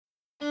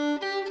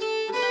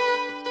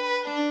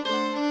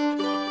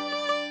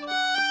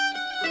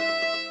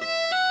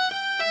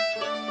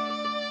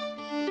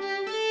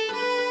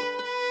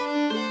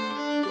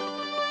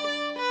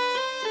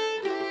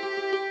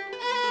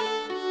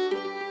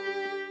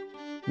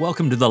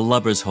Welcome to The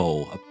Lover's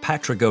Hole, a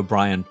Patrick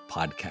O'Brien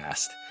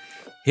podcast.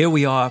 Here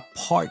we are,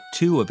 part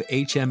 2 of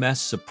HMS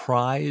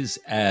Surprise,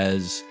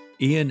 as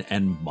Ian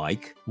and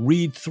Mike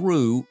read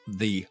through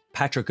the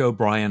Patrick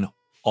O'Brien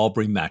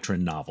Aubrey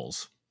Maturin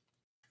novels.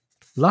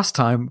 Last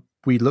time,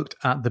 we looked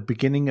at the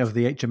beginning of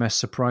the HMS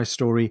Surprise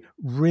story,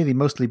 really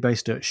mostly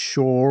based at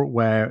shore,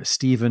 where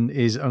Stephen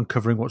is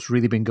uncovering what's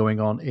really been going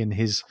on in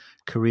his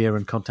career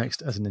and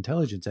context as an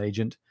intelligence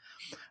agent,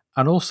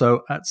 and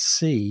also at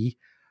sea,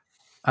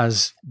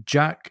 as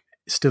Jack,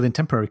 still in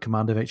temporary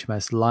command of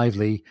HMS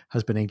Lively,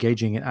 has been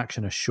engaging in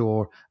action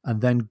ashore and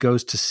then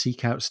goes to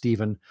seek out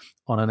Stephen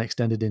on an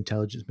extended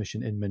intelligence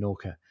mission in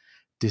Minorca.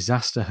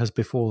 Disaster has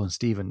befallen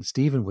Stephen.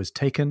 Stephen was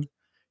taken,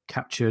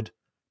 captured,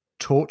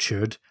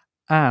 tortured,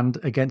 and,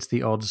 against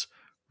the odds,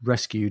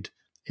 rescued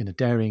in a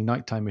daring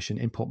nighttime mission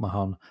in Port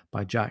Mahon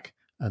by Jack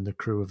and the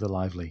crew of the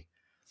Lively.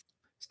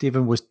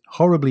 Stephen was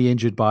horribly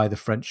injured by the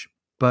French,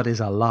 but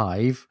is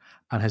alive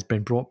and has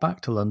been brought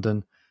back to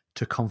London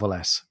to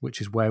convalesce,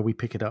 which is where we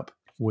pick it up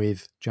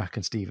with Jack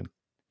and Stephen.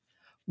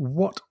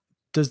 What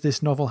does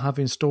this novel have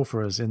in store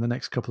for us in the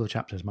next couple of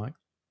chapters, Mike?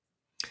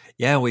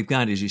 Yeah, we've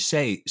got, as you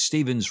say,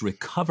 Stephen's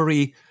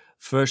recovery,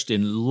 first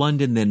in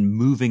London, then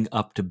moving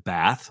up to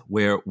Bath,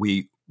 where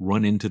we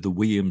run into the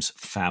Williams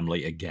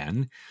family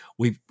again.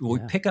 We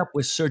pick up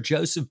with Sir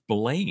Joseph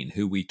Blaine,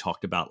 who we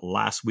talked about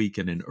last week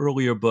and in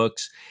earlier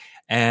books,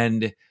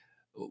 and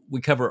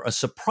we cover a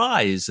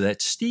surprise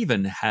that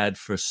Stephen had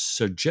for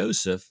Sir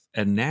Joseph,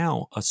 and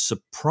now a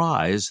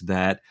surprise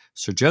that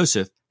Sir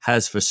Joseph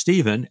has for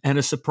Stephen, and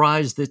a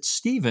surprise that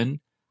Stephen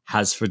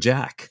has for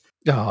Jack.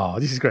 Oh,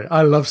 this is great.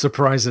 I love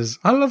surprises.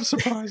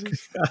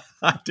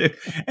 I do.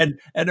 And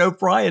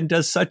O'Brien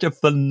does such a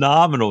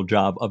phenomenal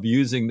job of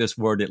using this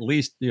word at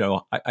least,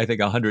 I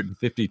think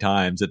 150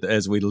 times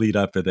as we lead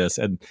up to this.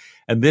 And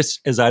this,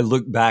 as I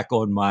look back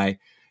on my,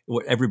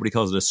 what everybody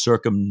calls it, a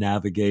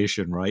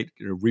circumnavigation, right?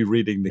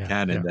 Rereading the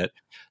canon, that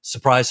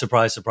surprise,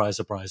 surprise, surprise,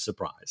 surprise,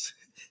 surprise.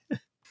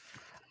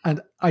 And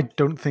I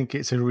don't think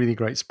it's a really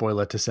great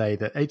spoiler to say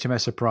that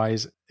HMS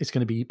Surprise is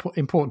going to be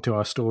important to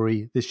our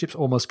story. This ship's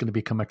almost going to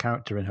become a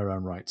character in her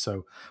own right.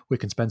 So we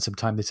can spend some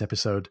time this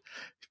episode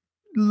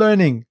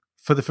learning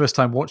for the first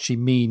time what she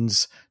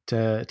means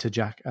to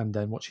Jack, and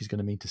then what she's going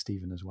to mean to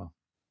Stephen as well.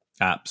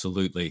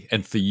 Absolutely.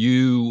 And for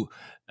you,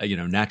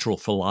 natural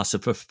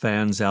philosopher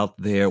fans out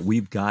there,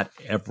 we've got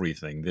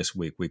everything this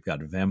week. We've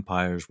got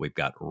vampires, we've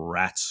got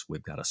rats,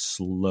 we've got a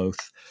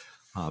sloth,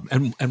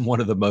 and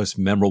one of the most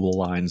memorable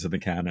lines of the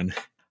canon.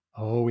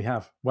 Oh, we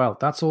have. Well,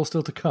 that's all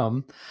still to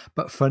come.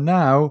 But for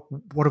now,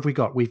 what have we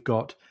got? We've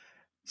got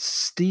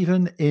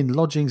Stephen in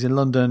lodgings in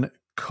London,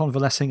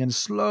 convalescing and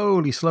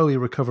slowly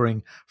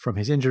recovering from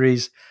his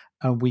injuries.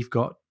 And we've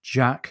got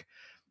Jack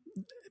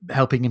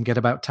helping him get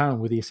about town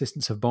with the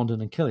assistance of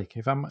Bondon and Killick,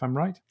 if I'm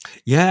right?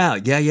 Yeah.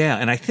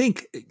 And I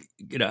think,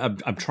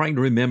 I'm trying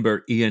to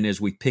remember, Ian, as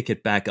we pick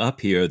it back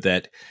up here,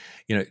 that,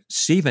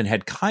 Stephen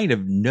had kind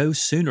of no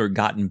sooner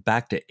gotten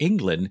back to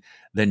England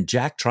than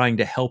Jack, trying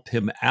to help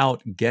him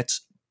out,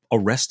 gets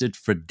arrested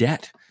for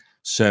debt.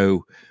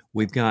 So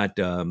we've got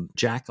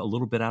Jack a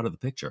little bit out of the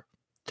picture.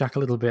 Jack a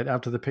little bit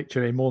out of the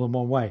picture in more than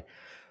one way.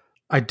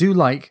 I do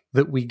like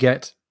that we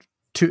get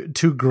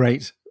two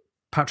great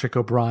Patrick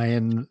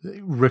O'Brien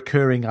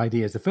recurring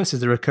ideas. The first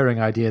is the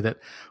recurring idea that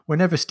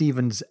whenever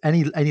Stephen's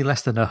any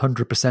less than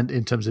 100%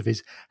 in terms of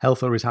his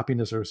health or his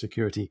happiness or his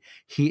security,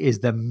 he is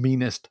the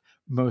meanest,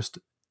 most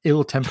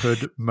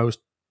ill-tempered, most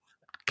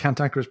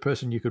cantankerous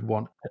person you could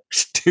want.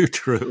 It's too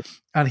true.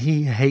 And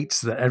he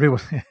hates that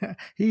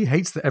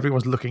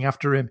everyone's looking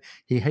after him.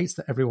 He hates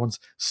that everyone's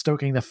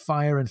stoking the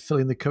fire and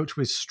filling the coach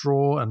with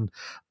straw and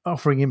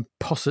offering him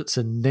possets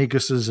and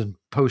neguses and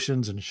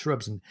potions and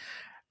shrubs, and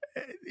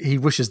he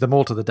wishes them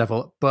all to the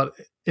devil, but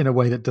in a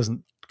way that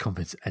doesn't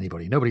convince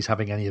anybody. Nobody's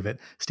having any of it.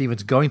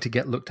 Stephen's going to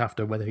get looked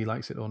after whether he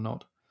likes it or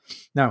not.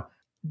 Now,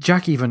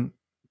 Jack even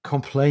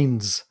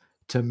complains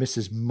to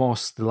Mrs.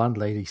 Moss, the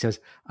landlady. He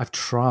says, I've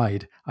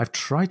tried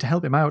to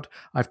help him out.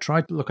 I've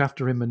tried to look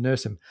after him and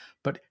nurse him.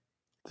 But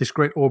this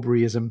great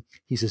Aubreyism,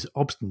 he's as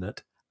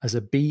obstinate as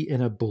a bee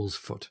in a bull's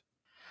foot.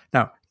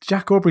 Now,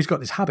 Jack Aubrey's got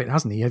this habit,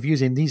 hasn't he, of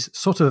using these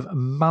sort of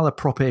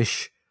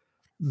malaprop-ish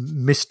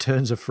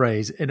misturns of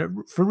phrase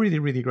for really,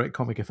 really great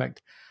comic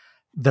effect.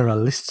 There are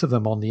lists of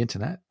them on the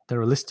internet. There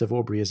are lists of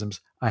Aubreyisms.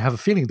 I have a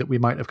feeling that we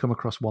might have come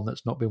across one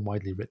that's not been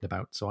widely written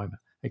about, so I'm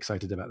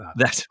excited about that.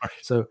 That's right.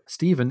 So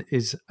Stephen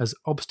is as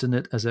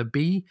obstinate as a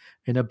bee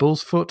in a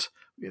bull's foot.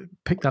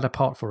 Pick that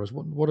apart for us.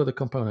 What are the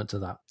components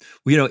of that?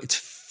 Well, it's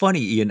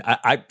funny, Ian.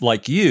 I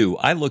like you,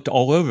 I looked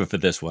all over for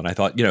this one. I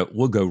thought,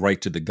 we'll go right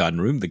to the gun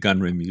room. The gun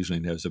room usually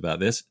knows about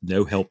this.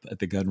 No help at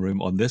the gun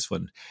room on this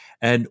one.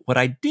 And what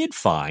I did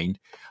find,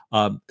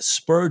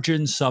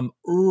 Spurgeon, some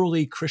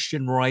early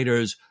Christian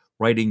writers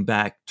writing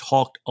back,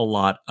 talked a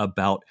lot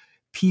about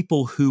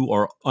people who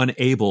are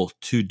unable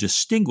to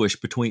distinguish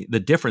between the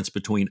difference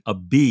between a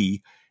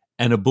bee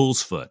and a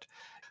bull's foot.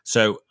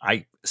 So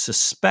I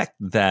suspect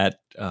that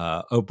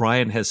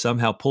O'Brien has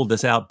somehow pulled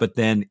this out, but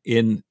then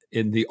in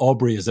in the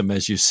Aubreyism,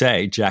 as you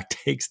say, Jack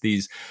takes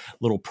these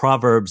little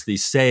proverbs,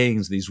 these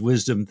sayings, these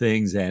wisdom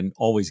things, and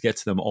always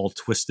gets them all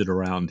twisted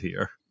around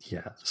here.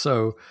 Yeah.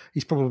 So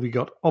he's probably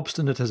got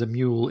obstinate as a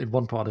mule in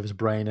one part of his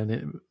brain, and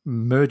it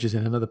merges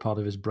in another part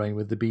of his brain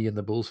with the bee and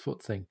the bull's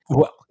foot thing.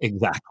 Well,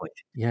 exactly.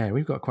 Yeah,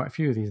 we've got quite a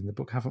few of these in the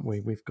book, haven't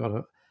we? We've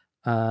got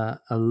a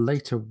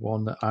later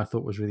one that I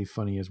thought was really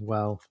funny as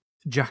well.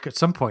 Jack at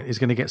some point is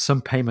going to get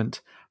some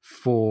payment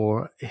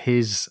for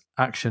his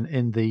action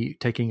in the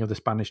taking of the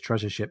Spanish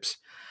treasure ships,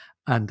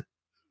 and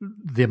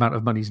the amount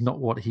of money is not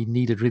what he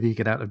needed really to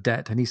get out of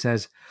debt. And he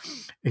says,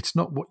 it's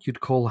not what you'd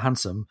call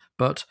handsome,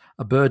 but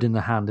a bird in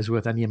the hand is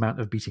worth any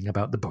amount of beating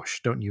about the bush.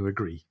 Don't you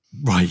agree?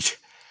 Right.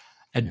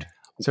 And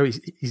so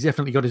he's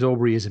definitely got his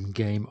Aubreyism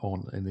game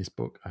on in this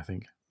book, I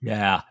think.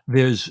 Yeah,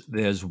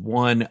 there's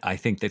one I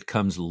think that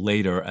comes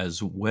later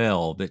as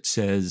well that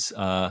says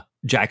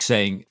Jack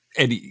saying,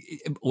 and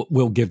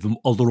we'll give them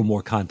a little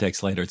more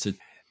context later. It said,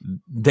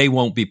 they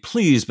won't be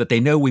pleased, but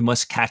they know we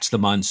must catch the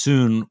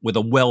monsoon with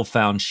a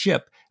well-found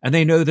ship, and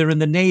they know they're in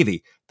the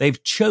Navy.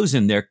 They've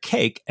chosen their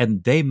cake,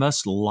 and they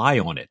must lie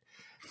on it.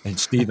 And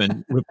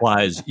Stephen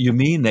replies, you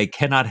mean they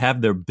cannot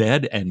have their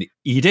bed and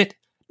eat it?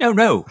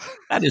 No,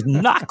 that is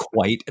not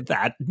quite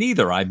that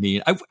neither. I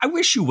mean, I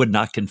wish you would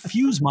not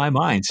confuse my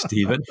mind,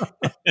 Stephen.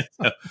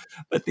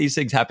 But these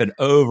things happen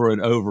over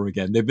and over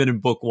again. They've been in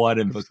book 1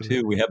 and book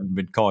 2. We haven't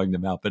been calling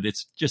them out, but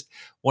it's just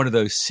one of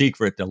those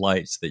secret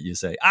delights that you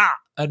say,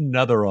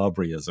 another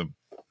Aubreyism.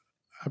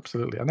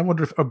 Absolutely. And I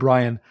wonder if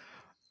O'Brien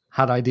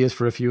had ideas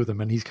for a few of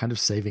them and he's kind of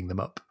saving them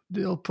up.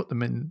 He'll put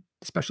them in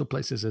special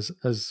places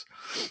as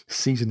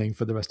seasoning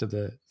for the rest of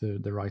the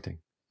writing.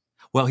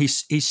 Well, he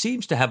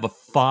seems to have a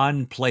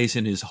fond place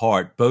in his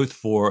heart, both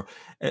for,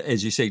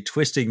 as you say,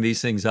 twisting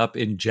these things up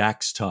in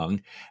Jack's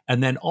tongue,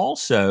 and then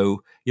also,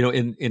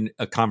 in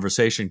a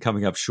conversation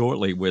coming up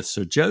shortly with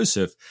Sir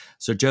Joseph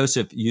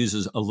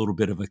uses a little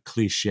bit of a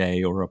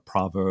cliche or a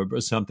proverb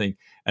or something,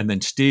 and then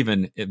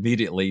Stephen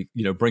immediately,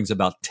 brings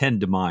about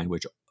 10 to mind,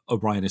 which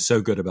O'Brien is so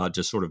good about,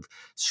 just sort of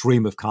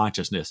stream of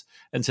consciousness,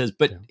 and says,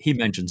 but he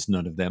mentions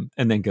none of them,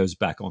 and then goes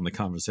back on the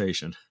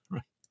conversation.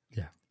 Right?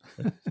 Yeah.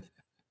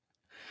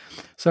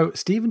 So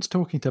Stephen's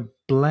talking to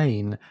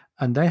Blaine,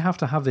 and they have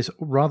to have this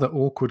rather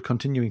awkward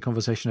continuing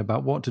conversation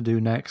about what to do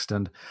next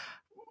and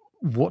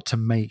what to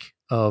make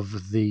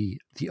of the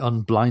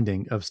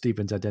unblinding of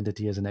Stephen's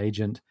identity as an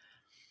agent.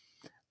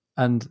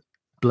 And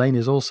Blaine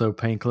is also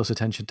paying close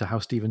attention to how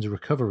Stephen's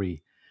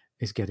recovery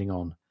is getting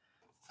on.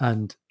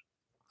 And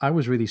I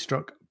was really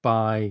struck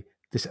by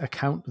this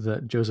account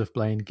that Joseph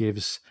Blaine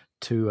gives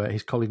to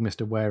his colleague,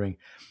 Mr. Waring.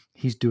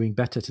 He's doing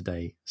better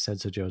today, said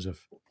Sir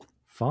Joseph.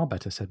 Far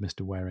better, said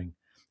Mr. Waring.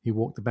 He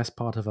walked the best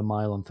part of a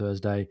mile on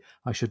Thursday.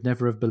 I should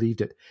never have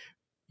believed it.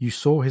 You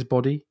saw his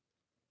body?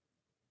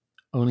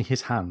 Only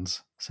his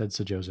hands, said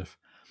Sir Joseph.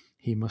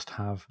 He must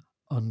have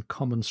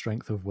uncommon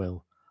strength of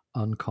will,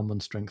 uncommon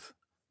strength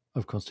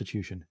of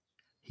constitution.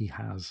 He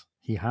has,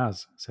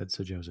 said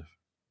Sir Joseph.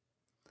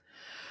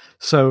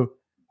 So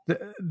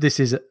this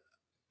is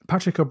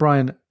Patrick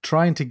O'Brien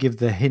trying to give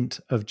the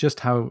hint of just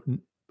how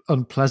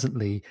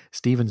unpleasantly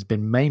Stephen's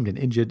been maimed and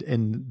injured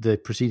in the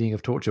proceeding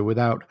of torture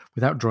without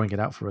drawing it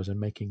out for us and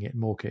making it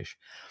mawkish.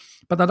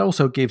 But that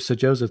also gives Sir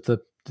Joseph the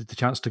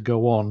chance to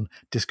go on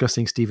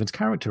discussing Stephen's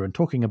character and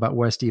talking about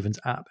where Stephen's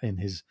at in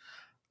his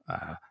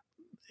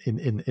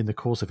in the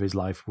course of his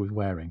life with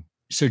Waring.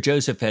 Sir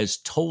Joseph has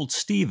told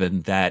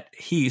Stephen that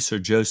he, Sir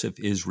Joseph,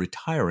 is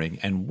retiring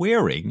and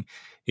Waring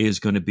is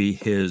going to be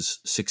his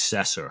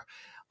successor.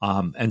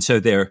 And so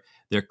they're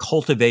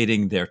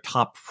cultivating their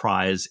top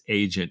prize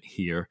agent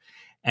here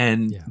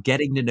and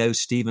getting to know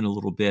Stephen a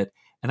little bit.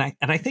 And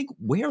I think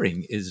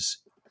Waring is,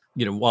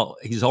 while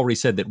he's already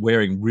said that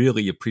Waring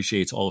really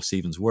appreciates all of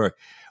Stephen's work,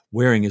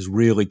 Waring is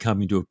really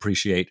coming to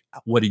appreciate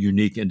what a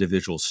unique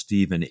individual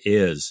Stephen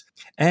is.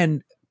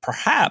 And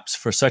perhaps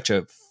for such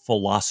a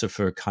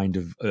philosopher kind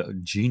of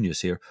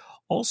genius here,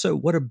 also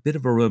what a bit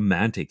of a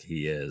romantic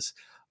he is.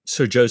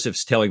 Sir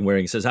Joseph's telling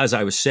Waring, says, as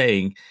I was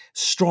saying,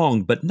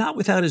 strong, but not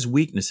without his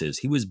weaknesses.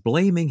 He was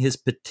blaming his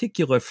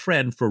particular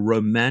friend for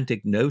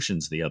romantic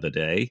notions the other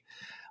day.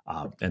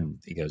 And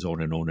he goes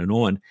on and on and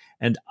on.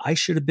 And I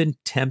should have been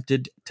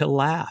tempted to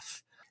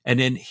laugh.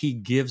 And then he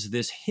gives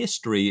this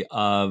history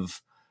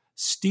of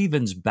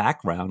Stephen's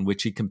background,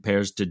 which he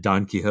compares to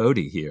Don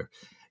Quixote here.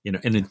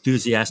 An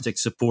enthusiastic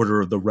supporter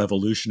of the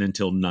revolution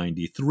until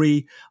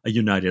 93, a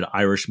United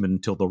Irishman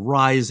until the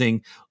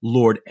Rising,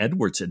 Lord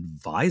Edward's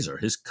advisor,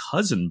 his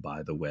cousin,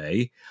 by the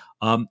way,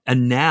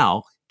 and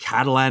now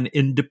Catalan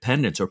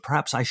independence, or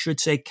perhaps I should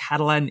say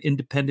Catalan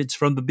independence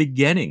from the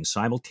beginning,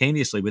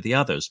 simultaneously with the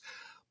others,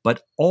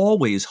 but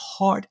always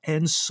heart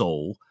and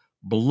soul,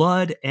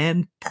 blood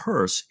and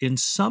purse in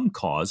some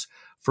cause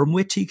from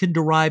which he can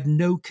derive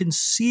no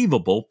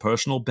conceivable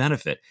personal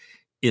benefit.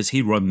 Is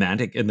he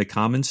romantic in the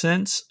common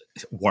sense?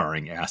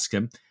 Waring asked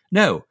him.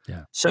 No.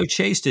 Yeah. So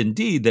chaste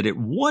indeed that at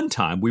one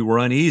time we were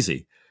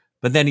uneasy.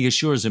 But then he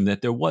assures him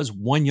that there was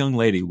one young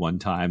lady one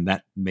time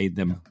that made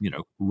them,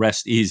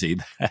 rest easy.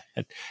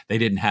 That they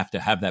didn't have to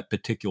have that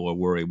particular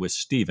worry with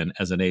Stephen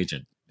as an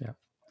agent. Yeah.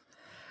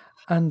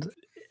 And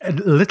a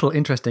little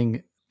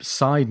interesting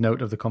side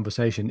note of the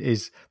conversation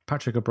is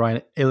Patrick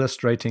O'Brian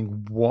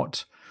illustrating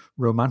what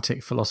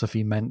romantic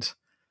philosophy meant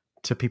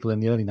to people in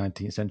the early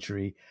 19th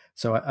century.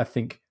 So I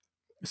think,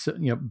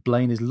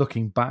 Blaine is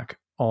looking back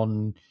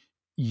on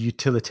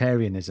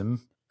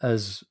utilitarianism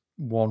as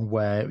one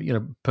where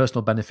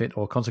personal benefit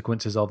or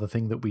consequences are the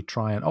thing that we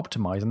try and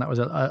optimize, and that was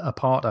a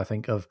part, I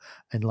think, of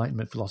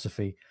Enlightenment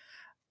philosophy.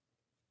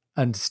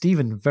 And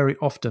Stephen very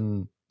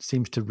often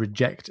seems to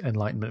reject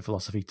Enlightenment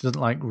philosophy. Doesn't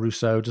like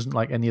Rousseau, doesn't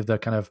like any of the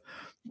kind of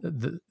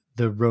the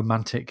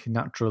romantic,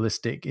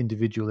 naturalistic,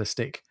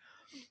 individualistic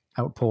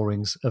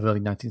outpourings of early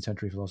 19th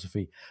century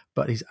philosophy.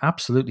 But he's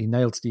absolutely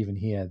nailed Stephen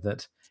here,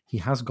 that he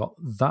has got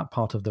that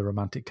part of the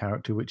romantic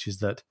character, which is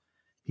that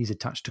he's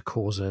attached to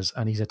causes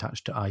and he's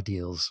attached to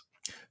ideals.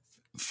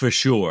 For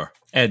sure.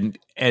 And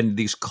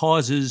these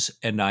causes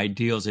and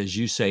ideals, as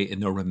you say, in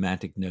the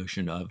romantic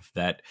notion of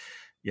that,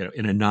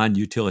 in a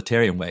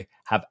non-utilitarian way,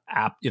 have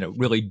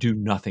really do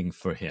nothing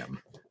for him,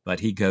 but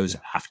he goes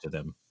after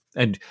them.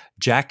 And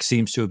Jack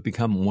seems to have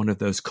become one of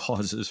those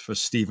causes for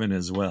Stephen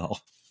as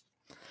well.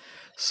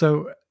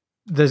 So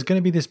there's going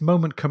to be this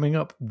moment coming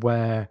up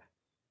where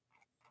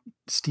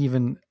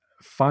Stephen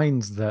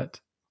finds that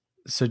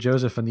Sir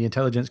Joseph and the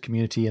intelligence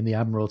community and the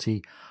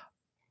Admiralty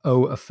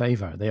owe a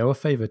favor. They owe a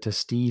favor to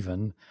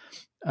Stephen,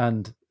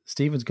 and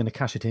Stephen's going to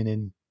cash it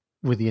in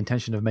with the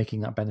intention of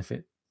making that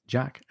benefit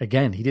Jack.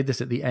 Again, he did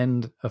this at the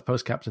end of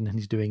Post Captain, and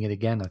he's doing it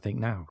again, I think,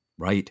 now.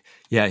 Right.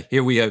 Yeah,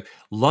 here we go.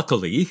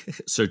 Luckily,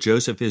 Sir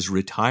Joseph is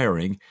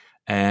retiring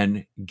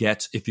and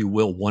gets, if you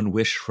will, one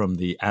wish from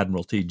the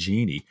Admiralty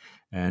genie.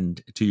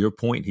 And to your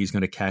point, he's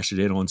going to cash it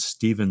in on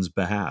Stephen's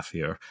behalf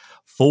here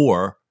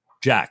for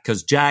Jack,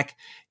 because Jack,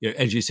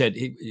 as you said,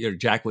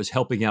 Jack was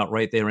helping out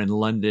right there in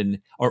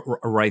London, or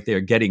right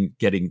there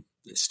getting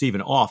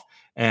Stephen off,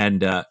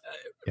 and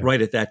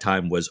right at that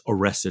time was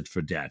arrested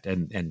for debt,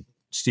 and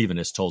Stephen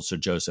has told Sir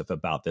Joseph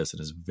about this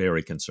and is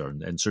very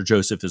concerned, and Sir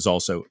Joseph is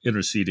also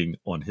interceding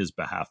on his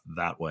behalf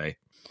that way.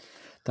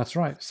 That's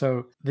right.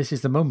 So this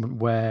is the moment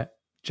where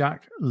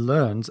Jack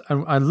learns,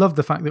 and I love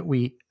the fact that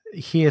we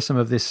hear some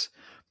of this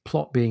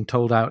plot being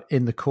told out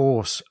in the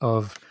course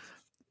of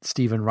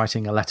Stephen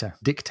writing a letter,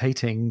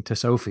 dictating to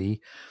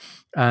Sophie.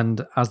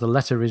 And as the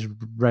letter is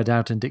read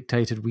out and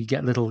dictated, we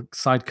get little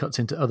side cuts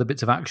into other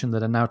bits of action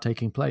that are now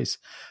taking place.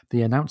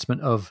 The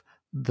announcement of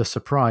the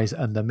surprise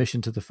and the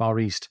mission to the Far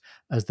East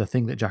as the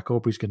thing that Jack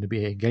Aubrey's going to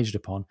be engaged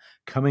upon,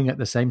 coming at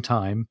the same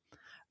time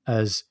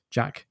as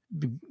Jack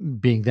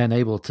being then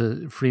able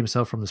to free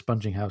himself from the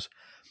sponging house,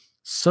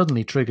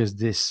 suddenly triggers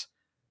this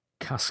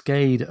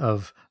cascade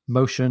of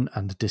motion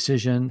and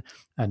decision,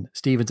 and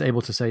Stephen's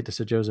able to say to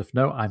Sir Joseph,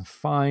 no, I'm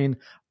fine.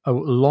 A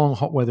long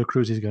hot weather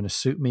cruise is going to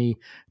suit me.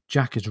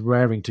 Jack is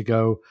raring to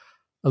go.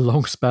 A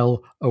long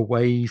spell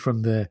away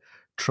from the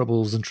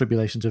troubles and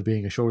tribulations of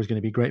being ashore is going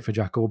to be great for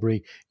Jack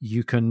Aubrey.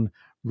 You can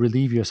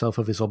relieve yourself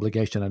of this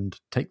obligation and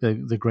take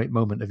the great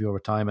moment of your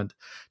retirement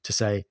to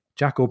say,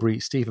 Jack Aubrey,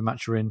 Stephen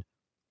Maturin,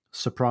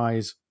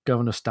 surprise,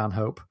 Governor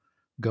Stanhope,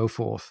 go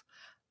forth.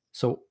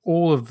 So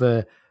all of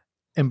the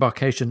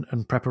embarkation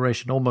and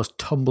preparation almost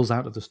tumbles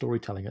out of the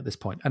storytelling at this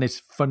point. And it's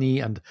funny,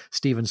 and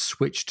Stephen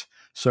switched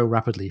so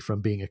rapidly from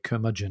being a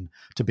curmudgeon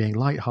to being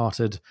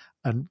lighthearted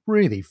and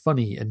really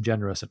funny and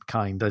generous and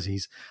kind as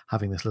he's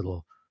having this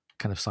little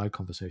kind of side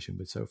conversation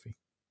with Sophie.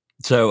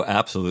 So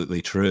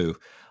absolutely true.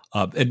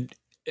 And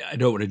I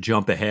don't want to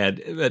jump ahead,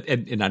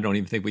 and I don't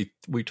even think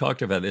we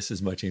talked about this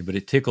as much, but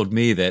it tickled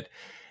me that,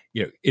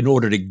 in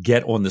order to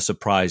get on the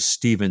surprise,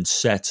 Stephen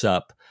sets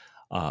up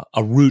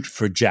a route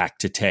for Jack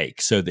to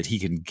take so that he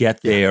can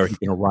get there. He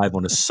can arrive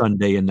on a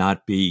Sunday and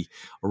not be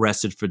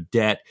arrested for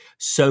debt.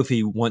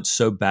 Sophie wants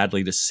so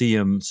badly to see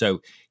him,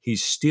 so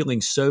he's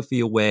stealing Sophie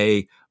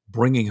away,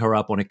 bringing her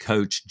up on a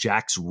coach.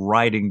 Jack's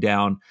riding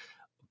down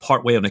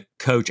partway on a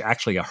coach,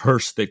 actually a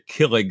hearse that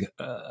Killig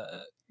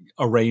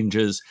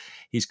arranges.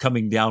 He's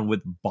coming down with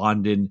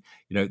Bondin.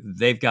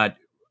 They've got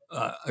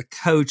a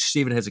coach.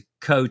 Stephen has a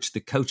coach.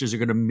 The coaches are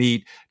going to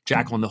meet.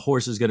 Jack on the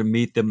horse is going to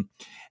meet them.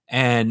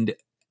 And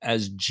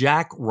as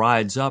Jack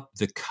rides up,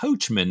 the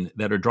coachmen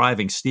that are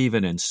driving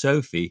Stephen and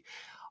Sophie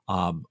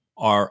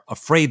are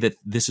afraid that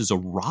this is a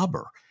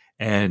robber.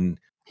 And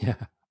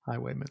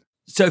highwayman.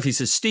 Sophie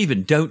says,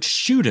 Stephen, don't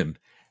shoot him.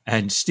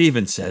 And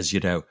Stephen says,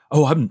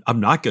 oh, I'm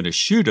not going to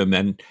shoot him.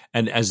 And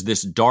as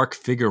this dark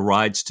figure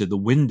rides to the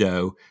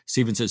window,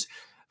 Stephen says,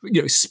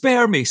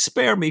 spare me,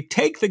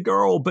 take the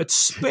girl, but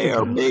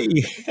spare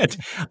me. And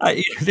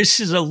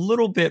this is a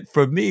little bit,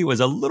 for me, was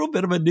a little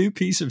bit of a new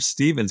piece of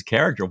Stephen's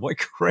character. What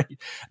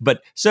great.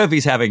 But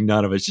Sophie's having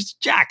none of it.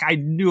 Just, Jack, I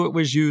knew it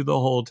was you the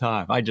whole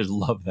time. I just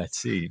love that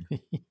scene.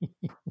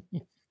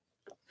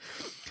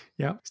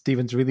 Yeah,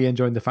 Stephen's really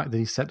enjoying the fact that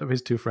he's set up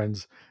his two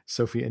friends,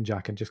 Sophie and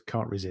Jack, and just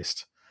can't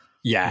resist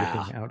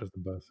ripping out of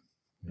them both.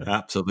 Yeah.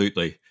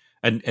 Absolutely.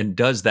 and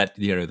does that,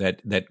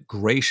 that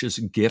gracious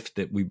gift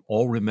that we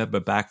all remember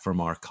back from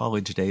our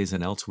college days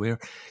and elsewhere,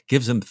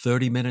 gives them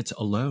 30 minutes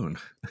alone.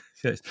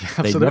 They never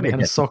Absolutely, and a get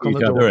to sock see on each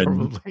the door, other,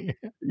 and probably.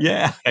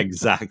 yeah,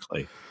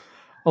 exactly.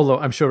 Although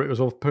I'm sure it was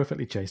all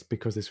perfectly chaste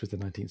because this was the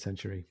 19th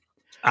century.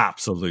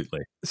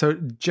 Absolutely. So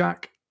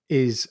Jack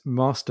is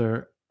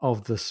master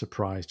of the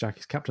Surprise. Jack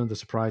is captain of the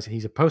Surprise.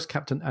 He's a post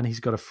captain, and he's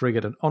got a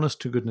frigate, an honest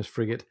to goodness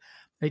frigate,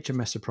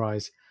 HMS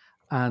Surprise.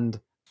 And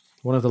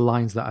one of the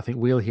lines that I think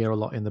we'll hear a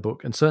lot in the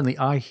book, and certainly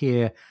I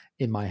hear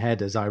in my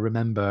head as I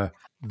remember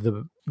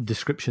the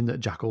description that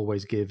Jack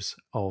always gives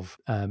of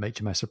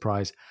HMS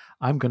Surprise,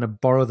 I'm going to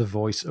borrow the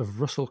voice of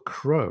Russell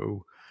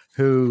Crowe,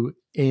 who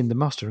in the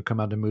Master and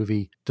Commander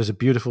movie does a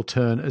beautiful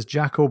turn as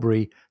Jack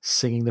Aubrey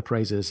singing the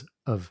praises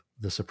of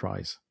the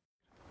Surprise.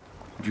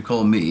 Would you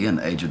call me an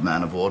aged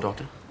man of war,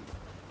 Doctor?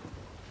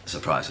 The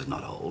Surprise is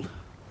not old.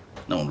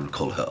 No one would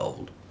call her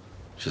old.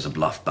 She's a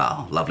bluff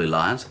bow, lovely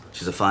lines.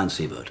 She's a fine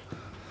seabird.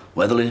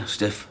 Weatherly,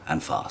 stiff,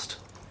 and fast.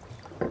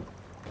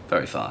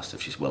 Very fast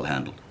if she's well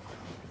handled.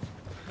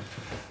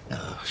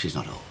 No, she's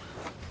not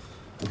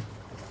old.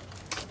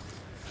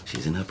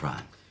 She's in her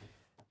prime.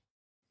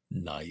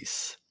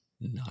 Nice.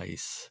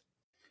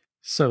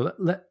 So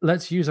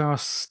let's use our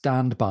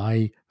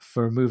standby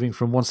for moving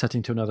from one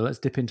setting to another. Let's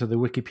dip into the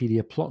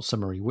Wikipedia plot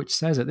summary, which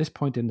says at this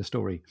point in the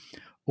story,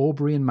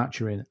 Aubrey and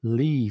Maturin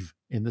leave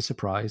in the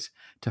Surprise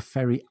to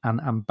ferry an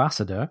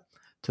ambassador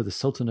to the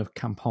Sultan of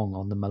Kampong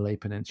on the Malay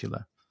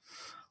Peninsula.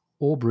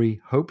 Aubrey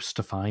hopes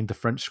to find the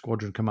French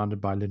squadron commanded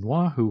by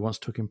Lenoir, who once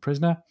took him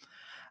prisoner.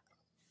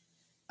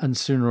 And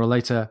sooner or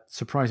later,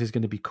 Surprise is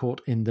going to be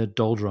caught in the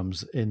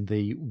doldrums, in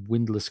the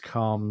windless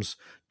calms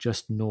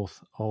just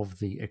north of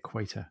the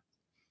equator.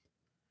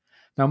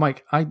 Now,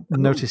 Mike, I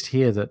noticed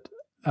here that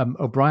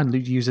O'Brien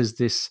uses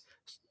this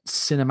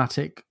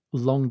cinematic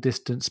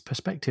long-distance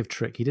perspective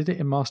trick. He did it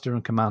in Master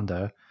and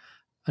Commander,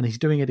 and he's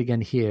doing it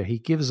again here. He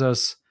gives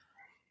us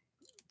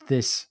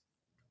this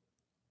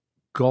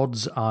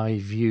God's eye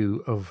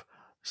view of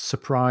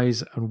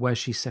Surprise and where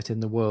she's set in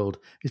the world.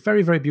 It's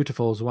very, very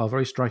beautiful as well,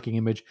 very striking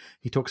image.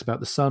 He talks about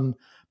the sun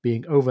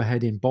being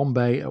overhead in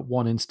Bombay at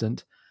one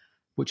instant,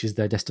 which is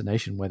their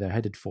destination where they're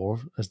headed for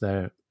as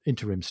their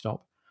interim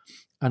stop.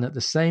 And at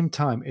the same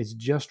time, it's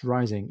just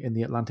rising in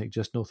the Atlantic,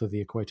 just north of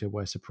the equator,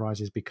 where Surprise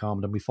is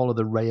becalmed. And we follow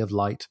the ray of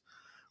light,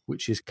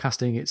 which is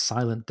casting its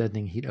silent,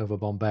 deadening heat over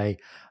Bombay.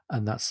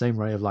 And that same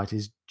ray of light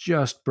is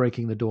just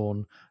breaking the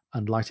dawn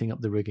and lighting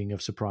up the rigging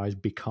of Surprise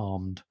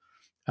becalmed.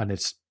 And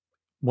it's,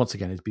 once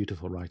again, it's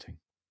beautiful writing.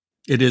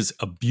 It is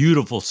a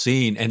beautiful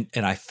scene.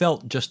 And I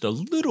felt just a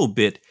little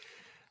bit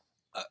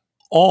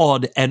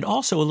awed and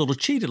also a little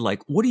cheated.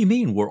 Like, what do you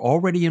mean? We're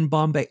already in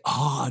Bombay?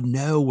 Oh,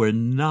 no, we're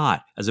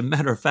not. As a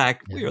matter of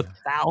fact, we are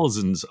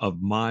thousands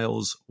of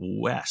miles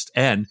west.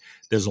 And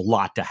there's a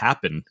lot to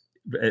happen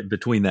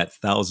between that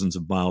thousands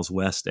of miles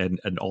west and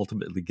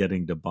ultimately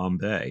getting to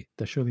Bombay.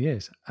 There surely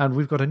is. And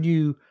we've got a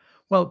new,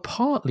 well,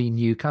 partly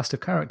new cast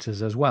of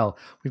characters as well.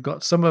 We've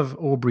got some of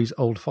Aubrey's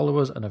old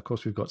followers, and of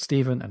course we've got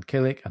Stephen and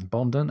Killick and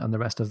Bondon and the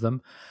rest of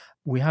them.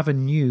 We have a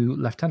new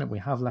lieutenant. We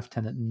have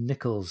Lieutenant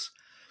Nichols.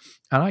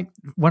 And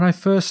when I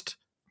first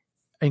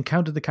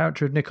encountered the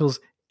character of Nichols,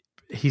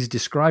 he's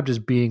described as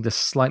being the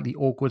slightly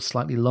awkward,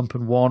 slightly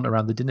lumpen one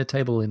around the dinner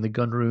table in the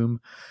gun room.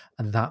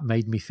 And that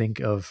made me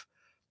think of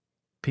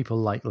people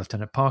like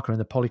Lieutenant Parker in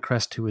the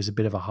Polycrest, who is a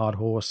bit of a hard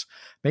horse.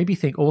 Maybe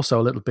think also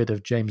a little bit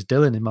of James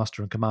Dillon in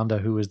Master and Commander,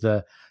 who is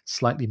the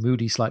slightly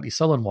moody, slightly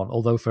sullen one,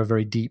 although for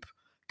very deep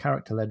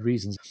character-led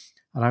reasons.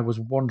 And I was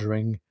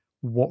wondering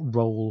what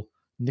role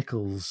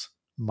Nichols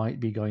might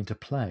be going to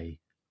play.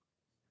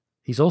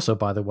 He's also,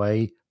 by the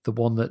way, the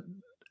one that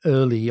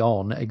early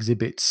on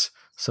exhibits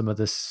some of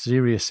the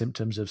serious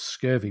symptoms of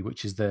scurvy,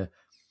 which is the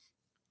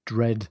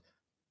dread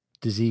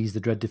disease,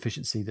 the dread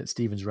deficiency that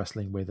Stephen's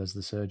wrestling with as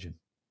the surgeon.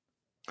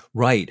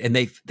 Right. And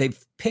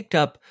they've picked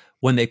up,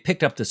 when they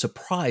picked up the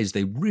Surprise,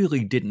 they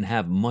really didn't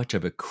have much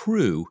of a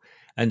crew.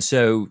 And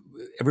so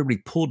everybody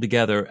pulled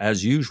together,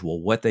 as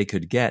usual, what they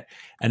could get.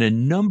 And a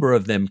number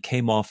of them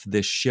came off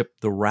this ship,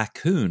 the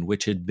Raccoon,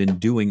 which had been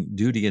doing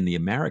duty in the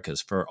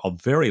Americas for a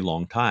very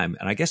long time.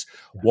 And I guess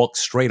walked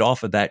straight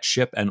off of that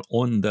ship and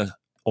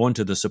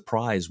onto the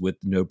Surprise with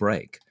no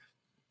break.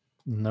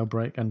 No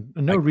break. And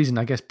no reason,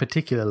 I guess,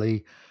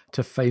 particularly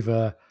to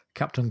favor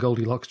Captain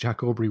Goldilocks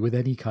Jack Aubrey with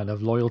any kind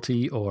of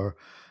loyalty or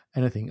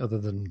anything other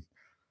than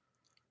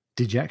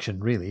dejection,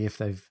 really, if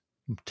they've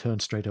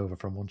turned straight over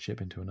from one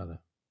ship into another.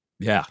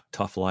 Yeah,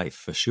 tough life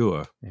for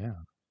sure. Yeah.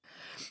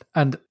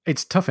 And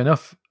it's tough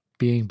enough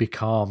being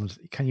becalmed.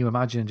 Can you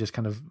imagine just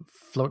kind of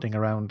floating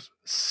around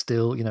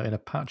still, in a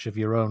patch of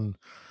your own,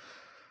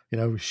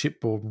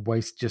 shipboard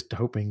waste, just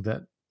hoping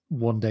that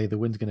one day the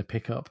wind's going to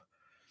pick up?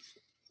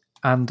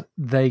 And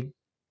they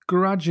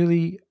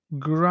gradually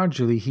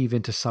heave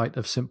into sight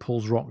of St.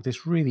 Paul's Rock,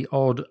 this really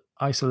odd,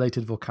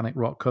 isolated volcanic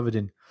rock covered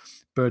in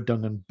bird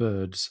dung and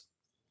birds.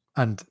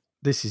 And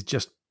this is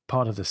just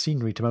part of the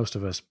scenery to most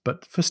of us.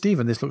 But for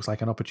Stephen, this looks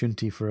like an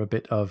opportunity for a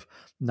bit of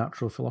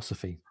natural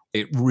philosophy.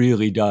 It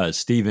really does.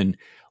 Stephen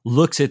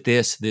looks at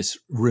this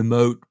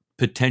remote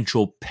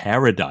potential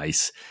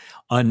paradise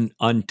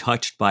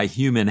untouched by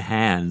human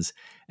hands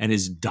and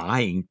is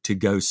dying to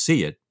go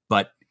see it.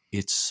 But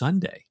it's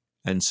Sunday.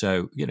 And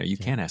so, you Yeah.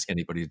 can't ask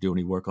anybody to do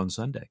any work on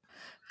Sunday.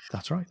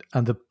 That's right.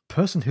 And the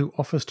person who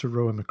offers to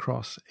row him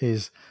across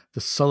is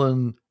the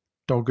sullen,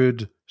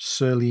 dogged,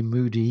 surly,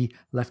 moody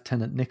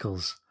Lieutenant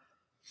Nichols.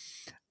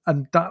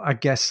 And that, I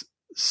guess,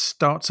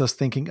 starts us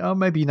thinking, oh,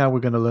 maybe now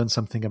we're going to learn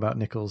something about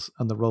Nichols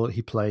and the role that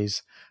he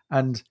plays.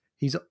 And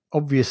he's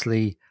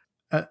obviously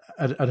at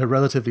a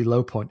relatively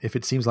low point, if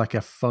it seems like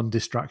a fun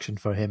distraction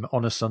for him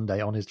on a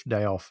Sunday, on his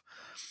day off,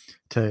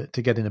 to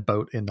get in a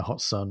boat in the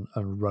hot sun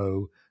and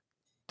row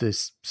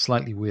this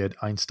slightly weird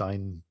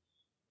Einstein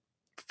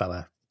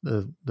fella,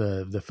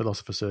 the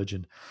philosopher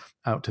surgeon,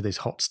 out to this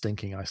hot,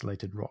 stinking,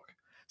 isolated rock.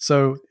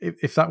 So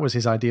if that was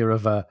his idea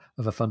of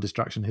a fun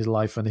distraction, his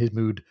life and his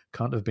mood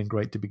can't have been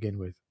great to begin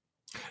with.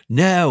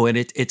 No, and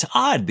it's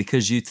odd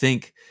because you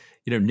think,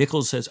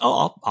 Nichols says,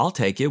 "Oh, I'll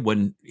take you,"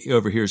 when he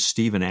overhears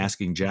Stephen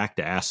asking Jack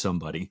to ask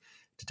somebody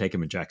to take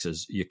him, and Jack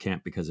says, "You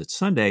can't because it's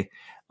Sunday."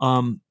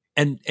 And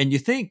you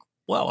think,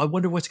 well, I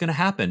wonder what's going to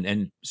happen.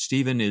 And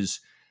Stephen is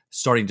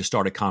starting to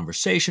start a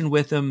conversation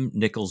with him.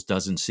 Nichols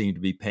doesn't seem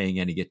to be paying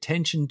any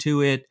attention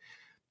to it.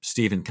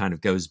 Stephen kind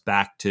of goes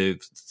back to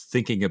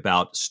thinking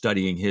about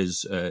studying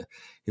his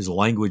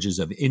languages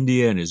of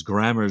India and his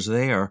grammars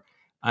there.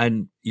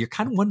 And you're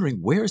kind of wondering,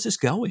 where is this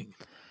going?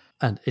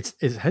 And it's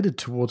headed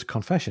towards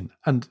confession.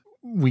 And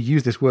we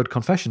use this word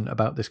confession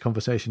about this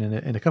conversation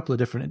in a couple of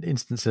different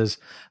instances.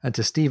 And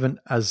to Stephen,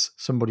 as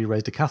somebody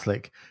raised a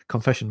Catholic,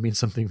 confession means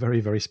something very,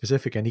 very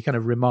specific. And he kind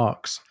of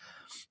remarks,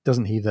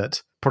 doesn't he,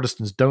 that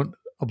Protestants don't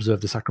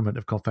observe the sacrament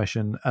of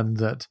confession, and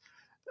that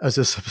as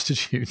a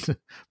substitute,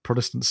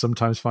 Protestants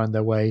sometimes find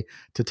their way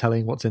to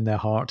telling what's in their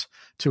heart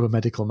to a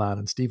medical man.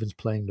 And Stephen's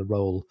playing the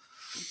role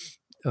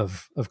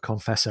of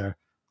confessor.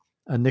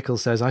 And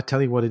Nichols says, "I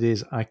tell you what it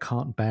is, I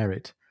can't bear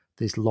it,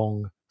 this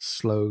long,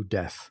 slow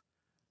death."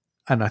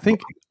 And I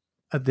think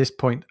at this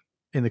point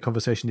in the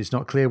conversation, it's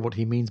not clear what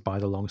he means by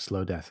the long,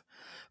 slow death.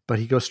 But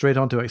he goes straight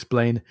on to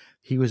explain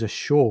he was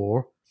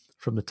ashore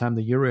from the time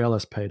the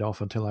Euryalus paid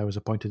off until I was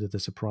appointed to the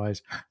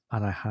Surprise,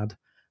 and I had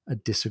a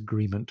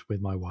disagreement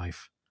with my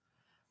wife.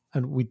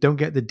 And we don't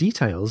get the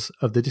details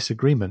of the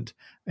disagreement,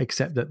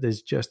 except that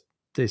there's just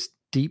this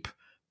deep,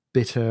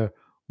 bitter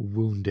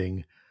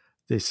wounding.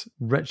 This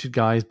wretched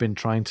guy has been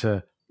trying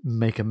to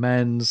make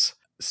amends.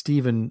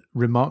 Stephen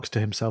remarks to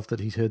himself that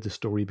he's heard the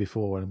story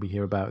before, and we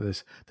hear about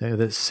this.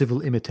 The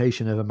civil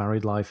imitation of a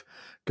married life,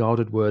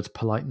 guarded words,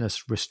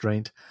 politeness,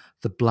 restraint,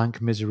 the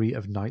blank misery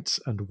of nights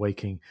and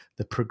waking,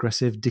 the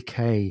progressive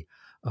decay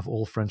of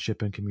all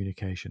friendship and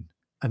communication.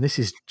 And this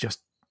is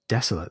just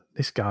desolate.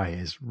 This guy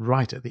is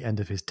right at the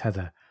end of his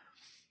tether.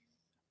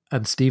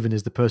 And Stephen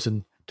is the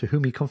person to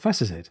whom he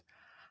confesses it.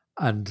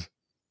 And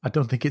I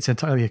don't think it's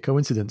entirely a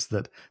coincidence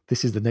that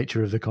this is the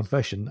nature of the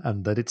confession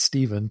and that it's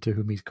Stephen to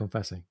whom he's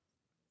confessing.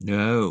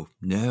 No.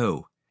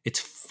 It's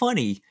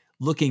funny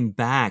looking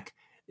back.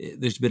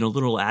 There's been a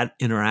little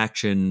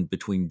interaction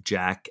between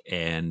Jack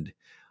and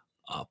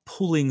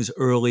Pullings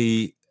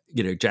early.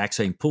 Jack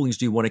saying, "Pullings,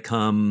 do you want to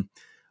come?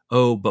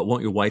 Oh, but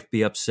won't your wife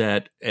be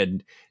upset?"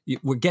 And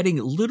we're getting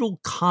little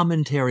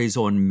commentaries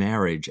on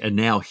marriage. And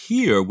now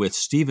here with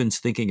Stephen's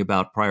thinking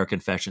about prior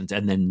confessions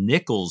and then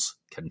Nichols'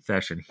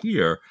 confession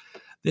here,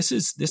 this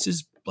is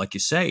like you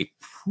say,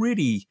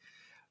 pretty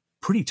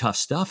tough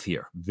stuff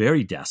here.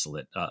 Very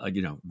desolate,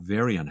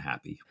 very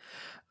unhappy.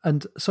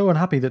 And so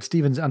unhappy that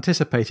Stephen's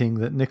anticipating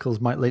that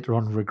Nichols might later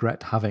on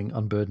regret having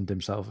unburdened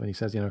himself. And he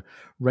says,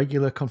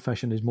 regular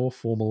confession is more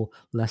formal,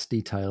 less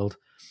detailed.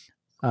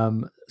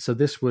 So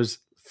this was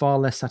far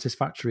less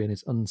satisfactory in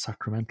its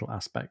unsacramental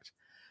aspect.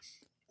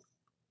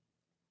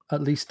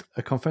 At least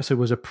a confessor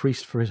was a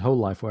priest for his whole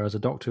life, whereas a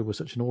doctor was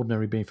such an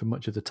ordinary being for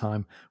much of the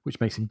time,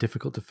 which makes him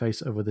difficult to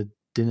face over the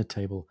dinner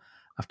table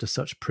after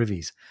such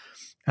privies.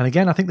 And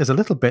again, I think there's a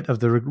little bit of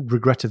the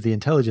regret of the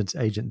intelligence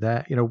agent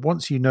there.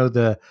 Once you know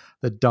the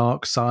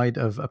dark side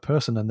of a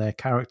person and their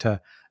character,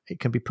 it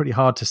can be pretty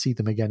hard to see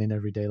them again in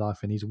everyday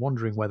life. And he's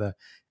wondering whether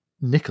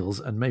Nichols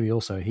and maybe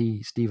also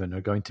Stephen, are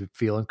going to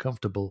feel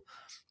uncomfortable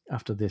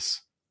after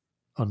this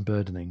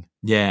unburdening.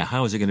 Yeah,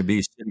 how is it going to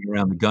be sitting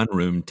around the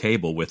gunroom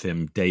table with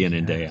him day in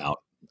and day out?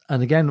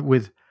 And again,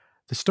 with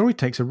the story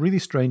takes a really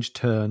strange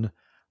turn.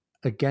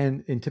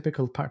 Again, in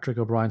typical Patrick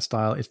O'Brian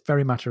style, it's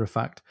very matter of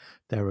fact.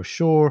 They're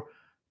ashore.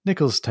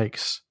 Nichols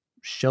takes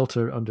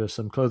shelter under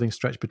some clothing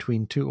stretched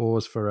between two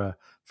oars for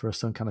a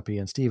sun canopy,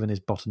 and Stephen is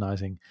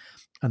botanizing.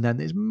 And then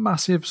this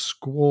massive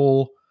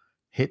squall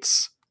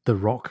hits the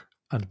rock,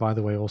 and by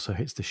the way, also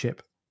hits the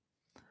ship.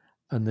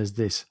 And there's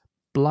this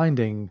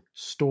blinding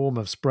storm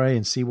of spray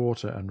and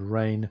seawater and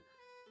rain.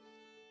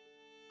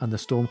 And the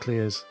storm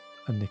clears,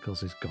 and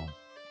Nichols is gone.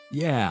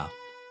 Yeah.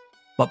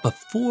 But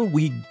before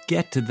we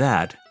get to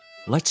that,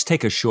 let's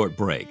take a short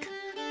break.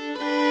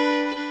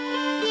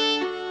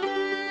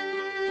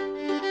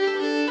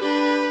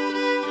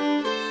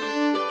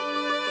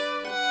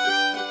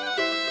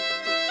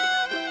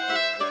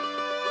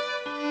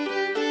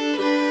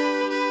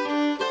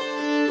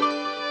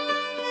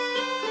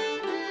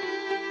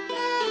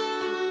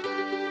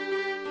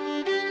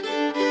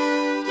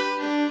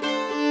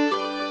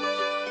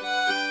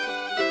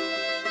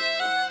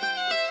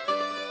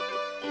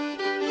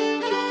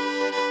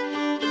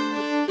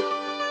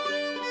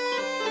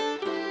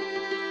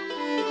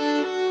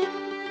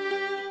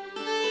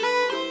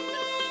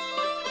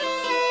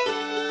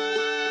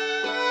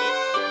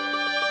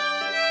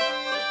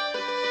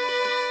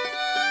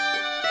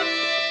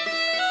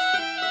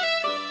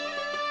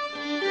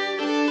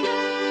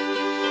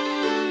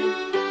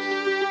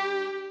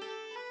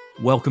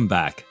 Welcome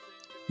back.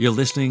 You're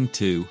listening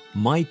to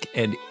Mike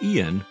and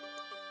Ian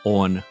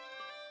on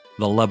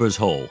The Lubber's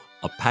Hole,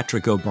 a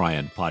Patrick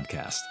O'Brien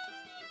podcast.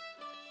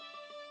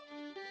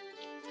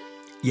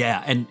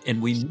 Yeah,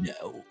 and we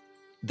know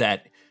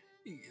that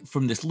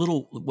from this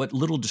what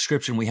little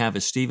description we have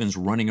is Stephen's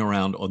running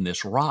around on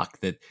this rock,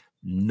 that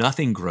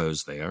nothing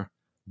grows there.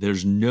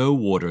 There's no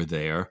water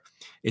there.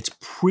 It's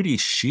pretty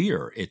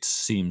sheer. It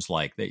seems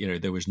like that,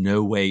 there was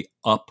no way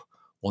up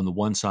on the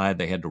one side.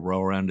 They had to row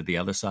around to the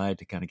other side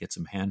to kind of get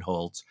some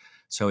handholds.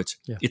 So it's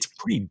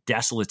pretty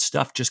desolate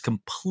stuff, just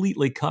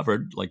completely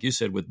covered, like you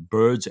said, with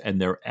birds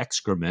and their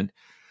excrement.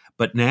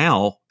 But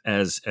now,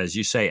 as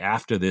you say,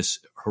 after this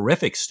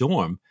horrific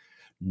storm,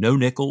 no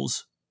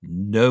Nichols,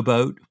 no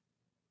boat,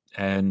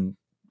 and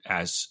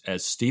as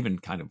Stephen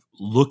kind of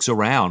looks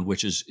around,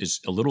 which is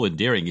a little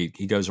endearing,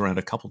 he goes around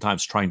a couple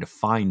times trying to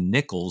find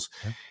Nichols.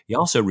 Yeah. He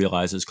also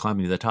realizes,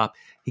 climbing to the top,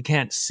 he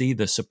can't see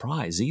the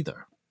surprise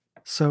either.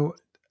 So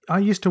I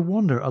used to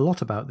wonder a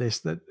lot about this,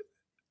 that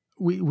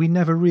we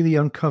never really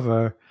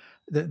uncover,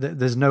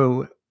 there's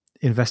no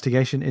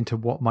investigation into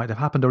what might have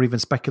happened, or even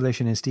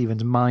speculation in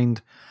Stephen's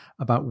mind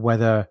about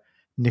whether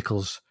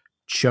Nichols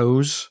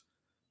chose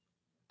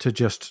to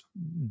just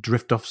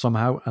drift off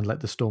somehow and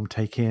let the storm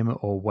take him,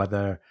 or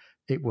whether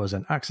it was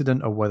an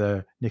accident, or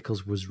whether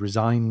Nichols was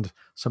resigned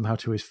somehow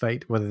to his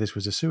fate, whether this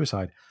was a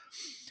suicide.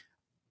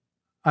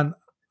 And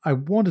I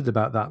wondered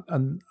about that.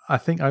 And I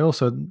think I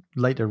also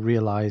later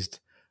realized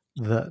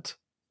that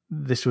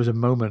this was a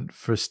moment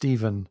for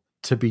Stephen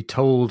to be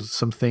told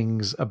some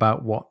things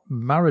about what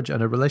marriage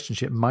and a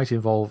relationship might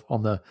involve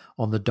on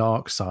the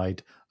dark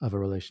side of a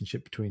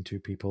relationship between two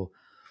people.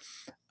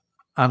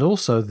 And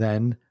also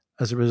then,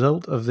 as a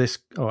result of this,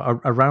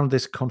 or around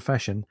this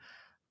confession,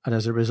 and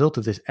as a result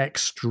of this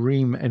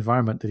extreme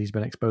environment that he's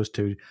been exposed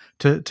to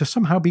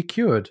somehow be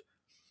cured.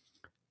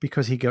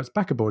 Because he gets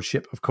back aboard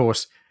ship, of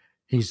course,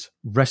 he's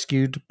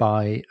rescued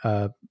by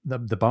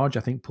the barge,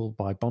 I think, pulled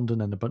by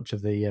Bondon and a bunch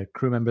of the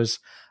crew members.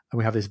 And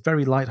we have this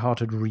very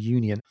lighthearted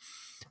reunion.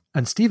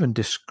 And Stephen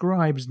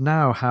describes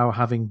now how,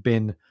 having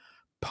been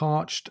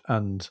parched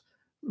and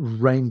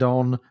rained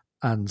on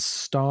and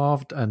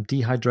starved and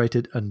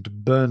dehydrated and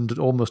burned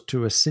almost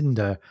to a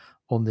cinder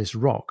on this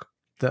rock,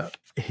 that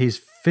his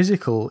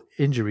physical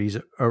injuries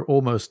are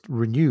almost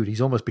renewed.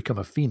 He's almost become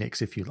a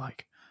phoenix, if you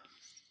like.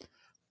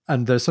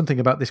 And there's something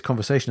about this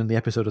conversation in the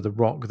episode of The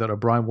Rock that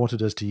O'Brien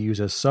wanted us to use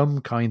as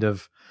some kind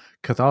of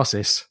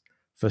catharsis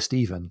for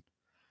Stephen.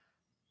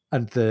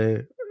 And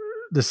the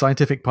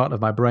scientific part of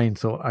my brain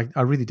thought,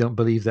 I really don't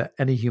believe that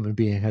any human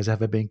being has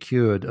ever been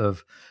cured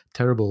of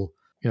terrible,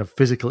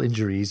 physical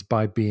injuries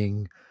by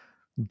being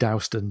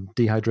doused and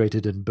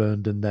dehydrated and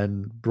burned and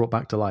then brought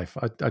back to life.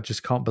 I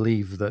just can't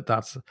believe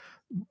that's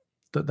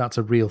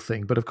a real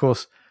thing. But of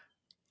course,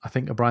 I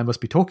think O'Brien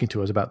must be talking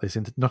to us about this,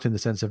 not in the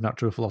sense of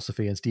natural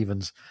philosophy and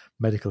Stephen's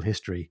medical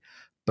history,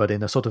 but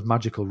in a sort of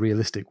magical,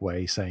 realistic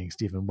way, saying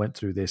Stephen went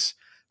through this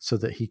so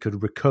that he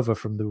could recover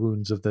from the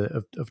wounds of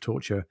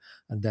torture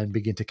and then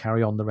begin to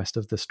carry on the rest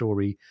of the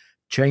story,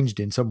 changed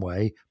in some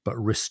way, but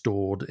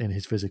restored in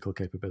his physical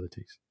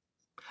capabilities.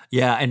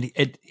 Yeah, and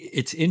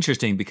it's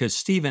interesting because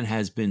Stephen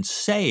has been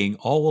saying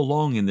all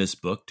along in this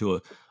book to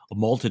a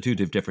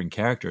multitude of different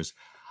characters,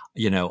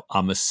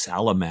 I'm a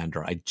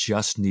salamander. I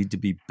just need to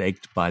be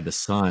baked by the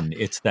sun.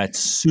 It's that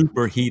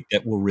super heat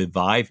that will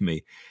revive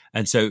me.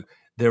 And so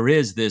there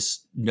is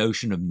this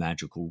notion of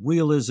magical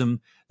realism.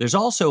 There's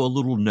also a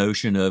little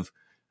notion of,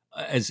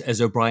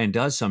 as O'Brien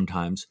does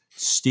sometimes,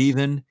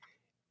 Stephen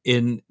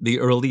in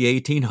the early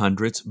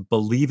 1800s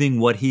believing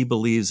what he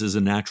believes is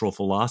a natural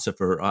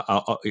philosopher,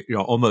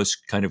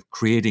 almost kind of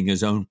creating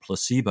his own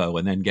placebo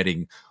and then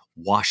getting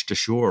washed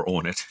ashore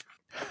on it.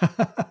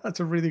 That's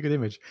a really good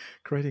image,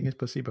 creating his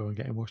placebo and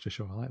getting washed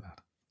ashore. I like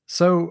that.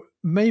 So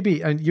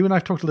maybe, and you and I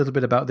have talked a little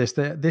bit about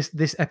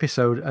this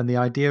episode and the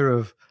idea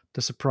of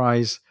the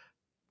surprise,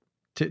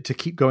 to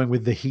keep going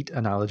with the heat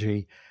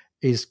analogy,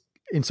 is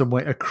in some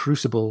way a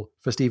crucible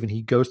for Stephen.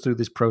 He goes through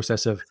this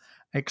process of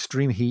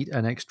extreme heat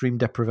and extreme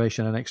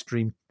deprivation and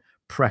extreme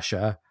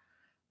pressure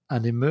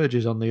and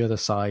emerges on the other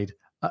side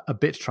a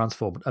bit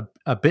transformed,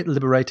 a bit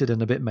liberated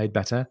and a bit made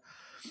better,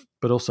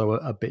 but also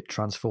a bit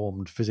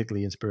transformed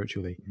physically and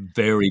spiritually.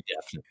 Very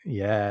definitely.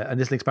 Yeah, and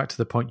this links back to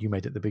the point you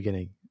made at the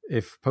beginning.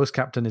 If Post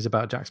Captain is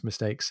about Jack's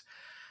mistakes,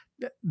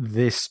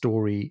 this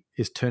story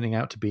is turning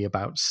out to be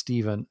about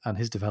Stephen and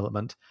his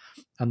development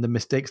and the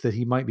mistakes that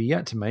he might be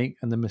yet to make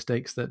and the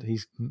mistakes that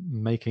he's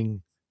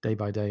making day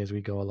by day as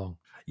we go along.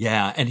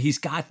 Yeah, and he's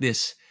got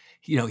this,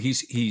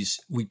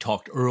 we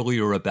talked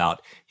earlier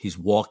about he's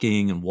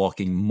walking and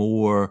walking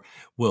more.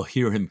 We'll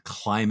hear him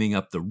climbing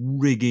up the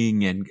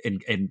rigging and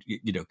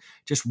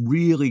just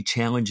really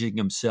challenging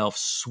himself,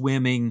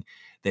 swimming,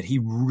 that he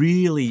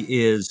really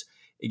is,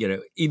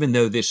 even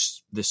though the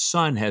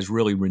sun has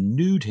really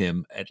renewed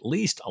him, at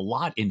least a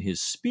lot in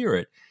his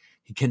spirit,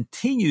 he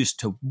continues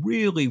to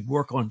really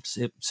work on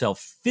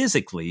himself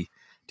physically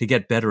to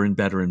get better and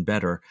better and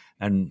better.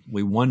 And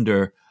we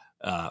wonder,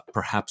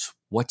 perhaps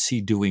what's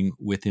he doing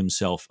with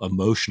himself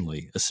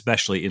emotionally,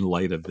 especially in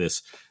light of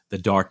the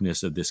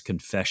darkness of this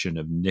confession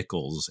of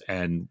Nichols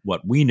and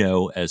what we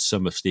know as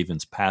some of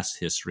Stephen's past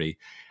history,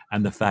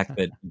 and the fact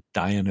that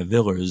Diana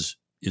Villars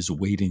is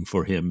waiting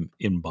for him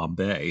in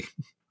Bombay.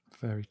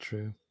 Very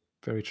true.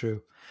 Very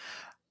true.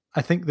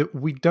 I think that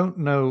we don't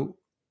know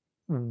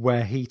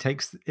where he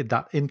takes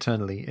that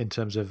internally in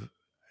terms of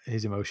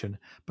his emotion,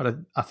 but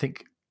I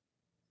think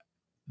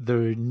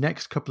the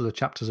next couple of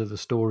chapters of the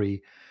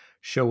story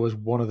show us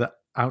one of the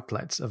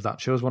outlets of that,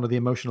 shows one of the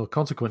emotional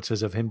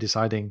consequences of him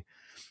deciding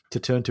to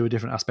turn to a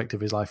different aspect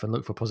of his life and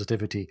look for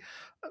positivity,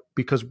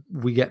 because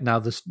we get now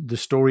the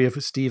story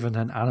of Stephen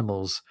and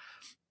animals,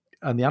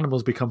 and the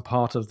animals become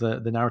part of the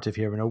narrative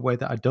here in a way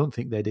that I don't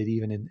think they did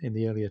even in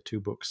the earlier two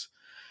books.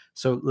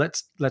 So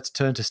let's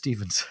turn to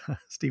Stephen's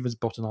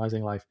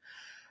botanizing life.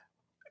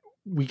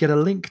 We get a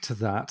link to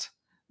that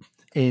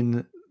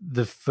in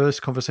the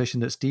first conversation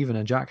that Stephen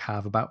and Jack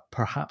have about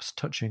perhaps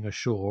touching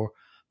ashore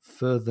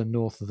further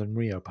north than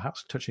Rio,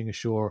 perhaps touching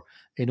ashore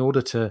in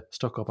order to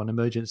stock up on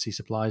emergency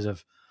supplies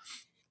of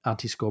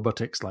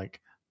anti-scorbutic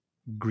like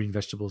green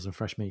vegetables and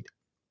fresh meat.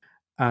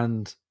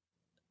 And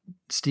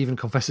Stephen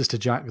confesses to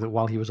Jack that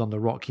while he was on the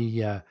rock,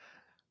 he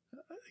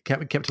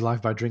kept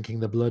alive by drinking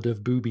the blood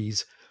of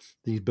boobies,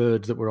 these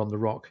birds that were on the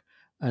rock.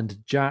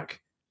 And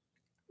Jack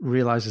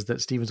realizes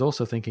that Stephen's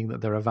also thinking that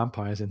there are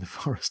vampires in the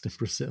forest in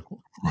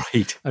Brazil.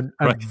 Right. And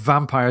right.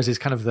 Vampires is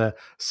kind of the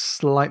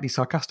slightly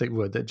sarcastic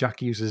word that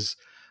Jack uses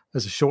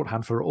as a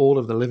shorthand for all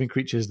of the living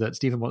creatures that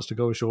Stephen wants to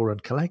go ashore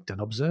and collect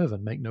and observe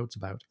and make notes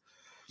about.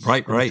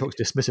 Right, and right. He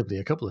talks dismissively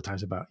a couple of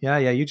times about,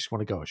 you just want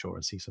to go ashore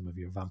and see some of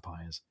your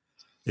vampires.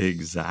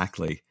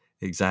 Exactly.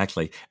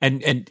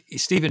 And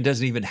Stephen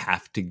doesn't even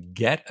have to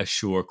get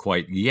ashore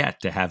quite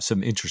yet to have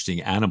some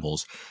interesting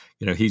animals.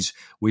 You know,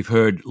 we've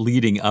heard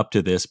leading up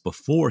to this,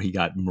 before he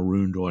got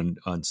marooned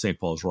on St.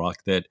 Paul's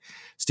Rock, that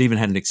Stephen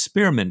had an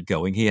experiment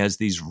going. He has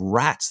these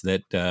rats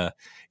that,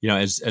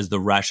 as the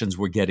rations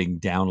were getting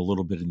down a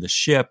little bit in the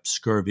ship,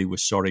 scurvy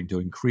was starting to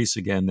increase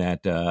again,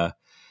 that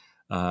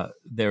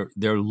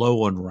they're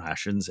low on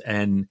rations,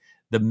 and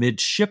the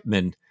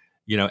midshipmen,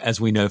 as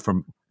we know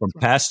from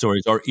past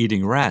stories, are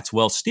eating rats.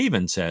 Well,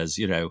 Stephen says,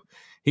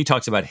 he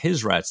talks about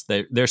his rats.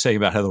 They're saying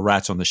about how the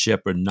rats on the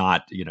ship are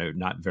not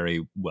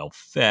very well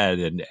fed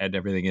and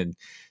everything. And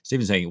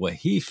Stephen's saying, well,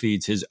 he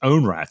feeds his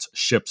own rats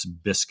ship's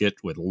biscuit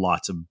with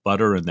lots of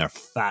butter, and they're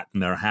fat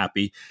and they're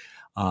happy.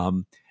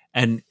 And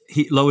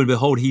lo and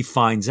behold, he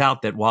finds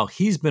out that while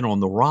he's been on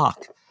the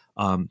rock,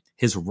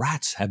 his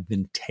rats have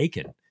been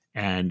taken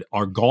and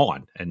are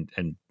gone.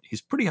 And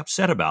he's pretty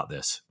upset about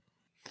this.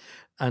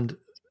 And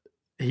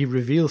he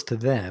reveals to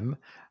them,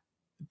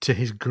 to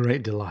his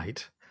great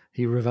delight,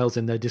 he revels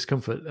in their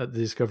discomfort at the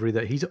discovery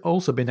that he's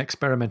also been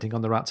experimenting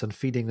on the rats and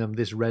feeding them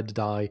this red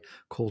dye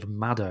called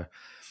madder.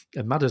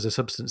 And madder is a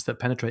substance that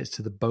penetrates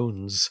to the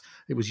bones.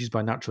 It was used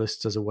by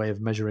naturalists as a way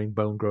of measuring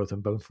bone growth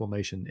and bone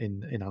formation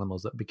in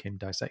animals that became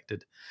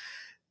dissected.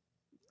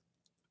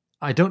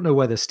 I don't know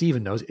whether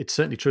Stephen knows. It's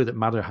certainly true that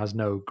madder has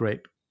no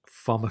great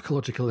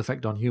pharmacological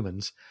effect on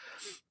humans,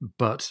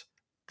 but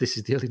this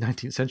is the early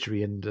 19th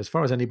century, and as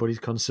far as anybody's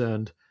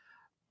concerned,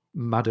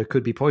 madder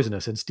could be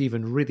poisonous. And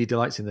Stephen really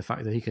delights in the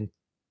fact that he can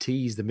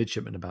tease the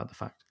midshipmen about the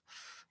fact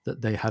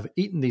that they have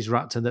eaten these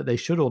rats and that they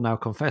should all now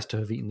confess to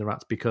have eaten the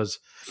rats, because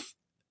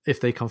if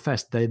they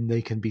confess, then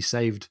they can be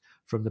saved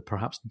from the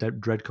perhaps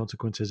dread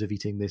consequences of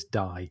eating this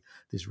dye,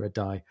 this red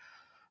dye.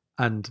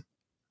 And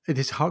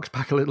this harks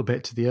back a little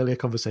bit to the earlier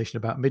conversation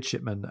about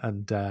midshipmen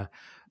and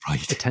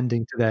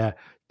attending to their...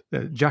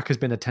 Jack has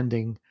been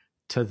attending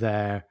to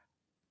their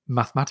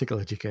mathematical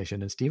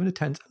education, and Stephen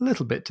attends a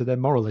little bit to their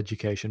moral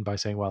education by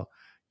saying, well,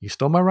 you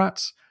stole my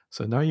rats,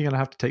 so now you're going to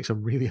have to take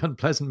some really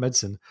unpleasant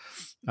medicine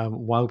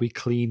while we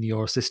clean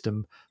your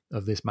system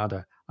of this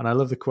madder. And I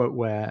love the quote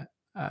where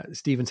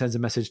Stephen sends a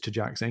message to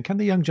Jack saying, can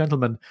the young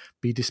gentleman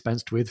be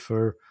dispensed with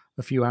for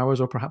a few hours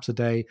or perhaps a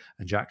day?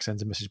 And Jack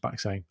sends a message back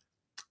saying,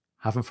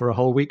 have him for a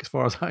whole week as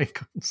far as I'm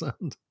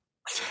concerned.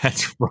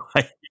 That's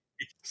right.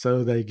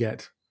 So they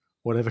get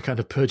whatever kind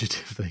of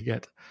purgative they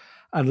get.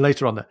 And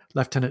later on,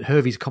 Lieutenant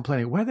Hervey's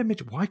complaining,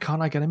 why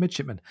can't I get a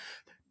midshipman?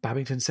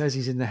 Babington says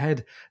he's in the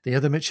head. The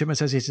other midshipman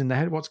says he's in the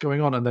head. What's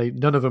going on? And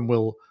none of them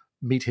will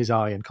meet his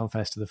eye and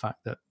confess to the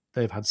fact that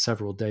they've had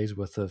several days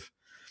worth of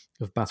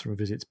bathroom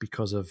visits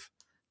because of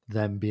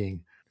them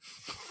being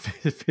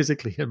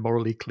physically and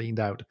morally cleaned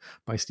out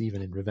by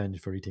Stephen in revenge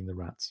for eating the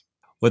rats.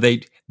 Well,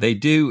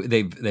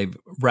 they've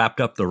wrapped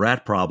up the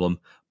rat problem,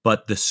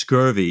 but the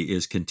scurvy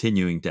is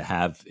continuing to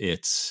have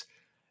its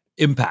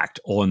impact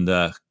on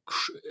the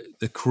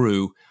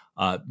crew.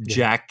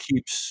 Jack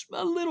keeps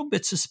a little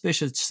bit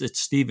suspicious that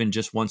Stephen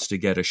just wants to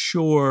get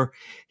ashore.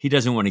 He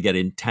doesn't want to get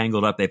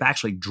entangled up. They've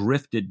actually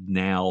drifted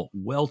now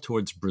well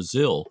towards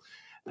Brazil,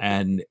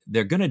 and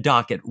they're going to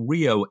dock at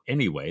Rio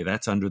anyway.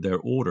 That's under their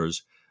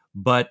orders.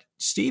 But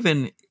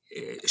Stephen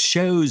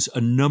shows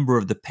a number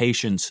of the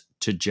patients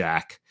to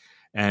Jack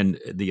and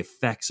the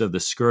effects of the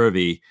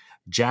scurvy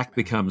Jack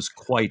becomes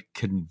quite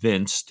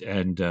convinced,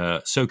 and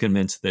so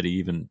convinced that he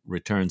even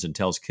returns and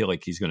tells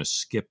Killick he's going to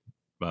skip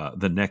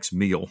the next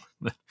meal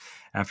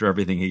after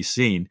everything he's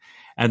seen,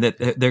 and that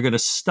they're going to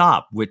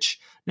stop, which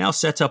now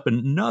sets up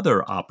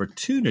another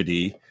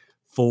opportunity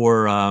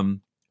for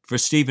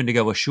Stephen to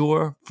go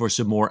ashore for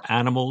some more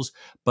animals.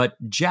 But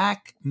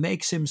Jack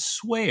makes him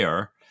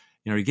swear,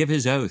 to give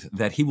his oath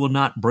that he will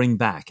not bring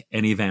back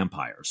any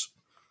vampires.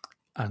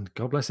 And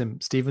God bless him,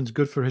 Stephen's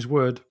good for his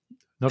word.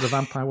 Not a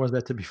vampire was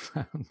there to be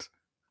found.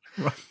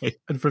 Right.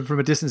 And from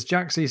a distance,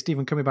 Jack sees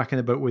Stephen coming back in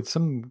the boat with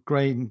some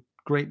great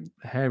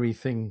hairy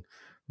thing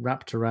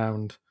wrapped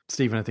around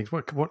Stephen and thinks,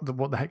 what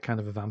the heck kind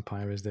of a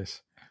vampire is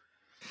this?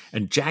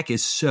 And Jack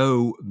is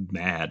so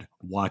mad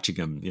watching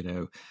him.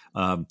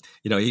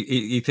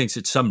 He thinks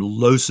it's some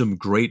loathsome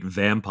great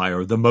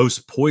vampire, the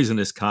most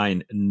poisonous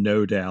kind,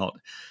 no doubt.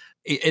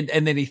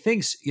 And then he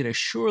thinks,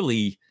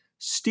 surely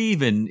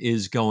Stephen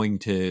is going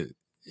to,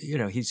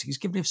 he's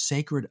given him a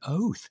sacred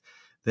oath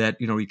that,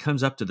 he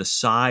comes up to the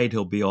side,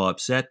 he'll be all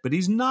upset, but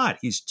he's not.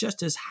 He's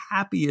just as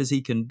happy as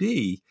he can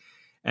be.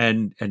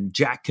 And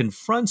Jack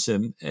confronts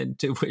him, and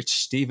to which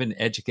Stephen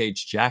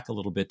educates Jack a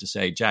little bit to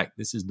say, Jack,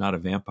 this is not a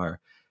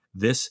vampire.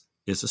 This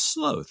is a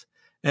sloth.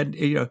 And,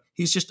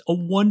 he's just a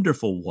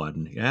wonderful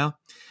one. Yeah.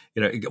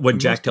 When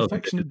Jack tells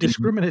affectionate,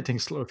 discriminating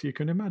sloth you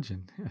can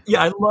imagine.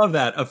 Yeah, I love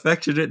that.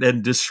 Affectionate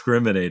and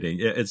discriminating.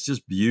 It's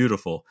just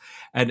beautiful.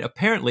 And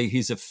apparently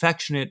he's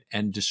affectionate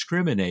and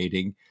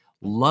discriminating,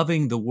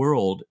 loving the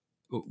world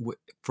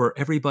for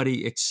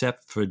everybody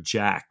except for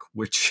Jack,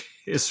 which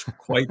is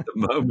quite the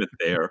moment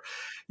there.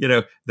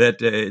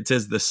 That it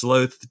says the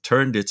sloth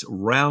turned its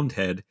round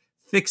head,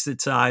 fixed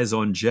its eyes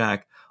on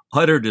Jack,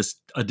 uttered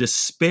a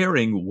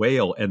despairing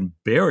wail, and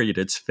buried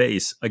its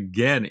face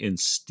again in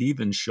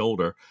Stephen's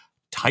shoulder,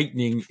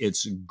 tightening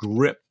its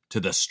grip to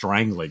the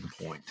strangling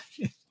point.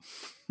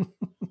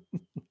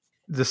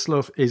 The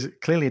sloth is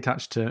clearly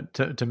attached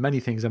to many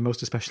things, and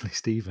most especially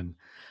Stephen.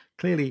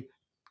 Clearly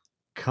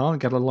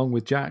can't get along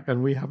with Jack,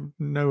 and we have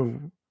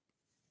no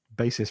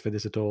basis for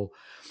this at all.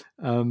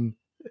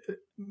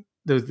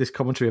 There's this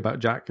commentary about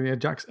Jack.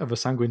 Jack's of a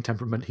sanguine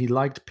temperament. He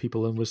liked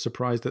people and was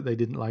surprised that they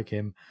didn't like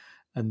him,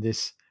 and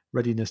this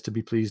readiness to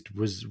be pleased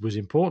was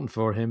important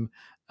for him.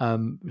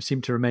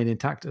 Seemed to remain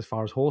intact as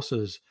far as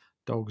horses,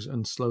 dogs,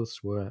 and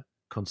sloths were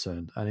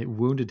concerned, and it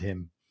wounded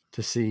him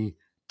to see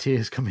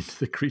tears come into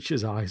the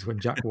creature's eyes when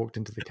Jack walked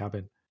into the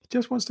cabin. He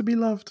just wants to be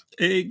loved.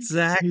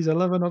 Exactly. He's a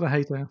lover, not a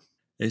hater.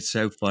 It's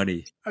so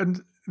funny.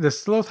 And the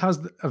sloth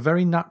has a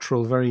very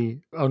natural,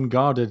 very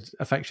unguarded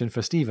affection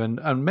for Stephen,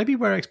 and maybe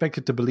we're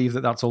expected to believe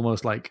that that's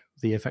almost like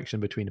the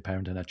affection between a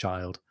parent and a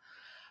child.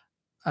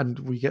 And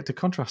we get to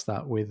contrast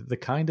that with the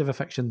kind of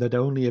affection that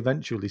only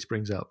eventually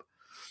springs up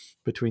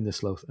between the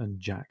sloth and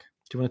Jack.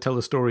 Do you want to tell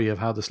the story of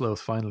how the sloth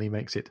finally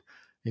makes it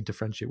into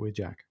friendship with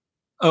Jack?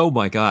 Oh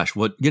my gosh.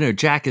 Well,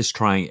 Jack is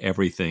trying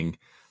everything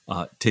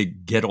to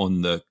get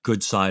on the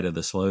good side of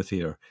the sloth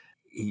here.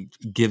 He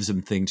gives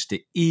him things to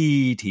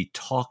eat. He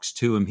talks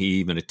to him. He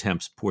even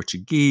attempts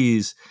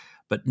Portuguese,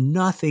 but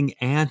nothing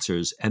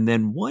answers. And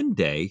then one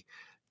day,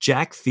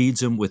 Jack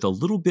feeds him with a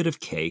little bit of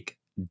cake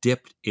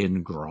dipped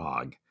in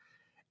grog.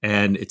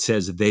 And it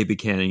says they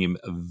became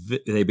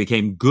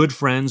good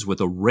friends with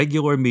a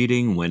regular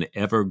meeting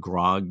whenever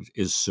grog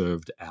is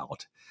served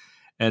out.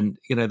 And,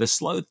 the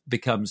sloth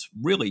becomes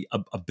really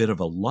a bit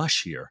of a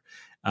lush here.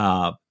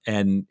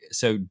 And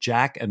so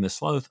Jack and the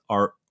sloth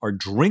are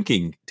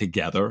drinking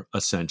together,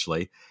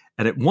 essentially.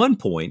 And at one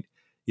point,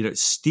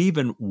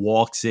 Stephen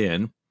walks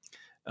in.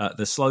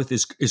 The sloth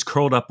is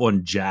curled up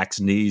on Jack's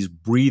knees,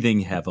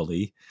 breathing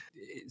heavily.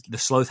 The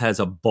sloth has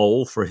a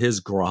bowl for his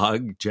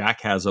grog.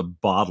 Jack has a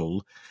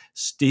bottle.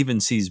 Stephen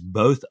sees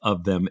both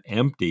of them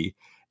empty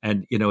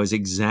and, is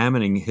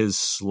examining his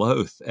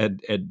sloth.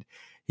 And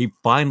he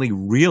finally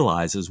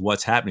realizes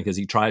what's happening because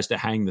he tries to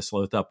hang the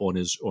sloth up on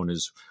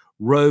his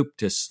rope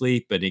to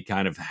sleep, and he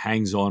kind of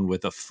hangs on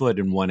with a foot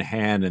in one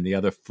hand and the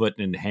other foot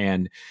and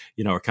hand,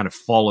 are kind of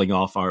falling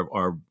off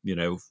our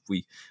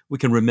we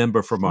can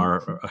remember from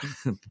our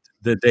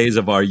the days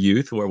of our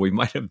youth where we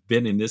might have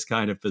been in this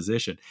kind of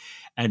position.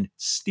 And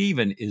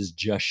Stephen is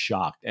just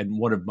shocked. And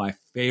one of my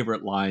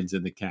favorite lines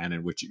in the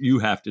canon, which you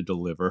have to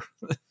deliver.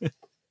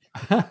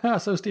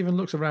 So Stephen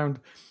looks around,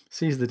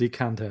 sees the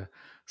decanter,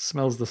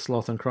 smells the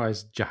sloth, and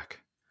cries,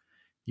 "Jack,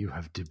 you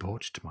have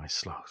debauched my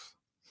sloth."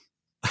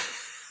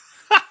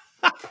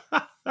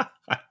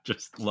 I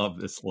just love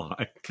this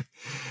line.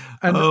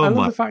 And I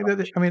love the fact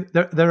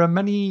that, there are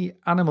many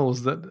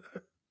animals that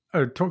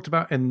are talked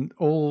about in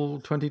all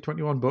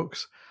 2021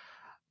 books,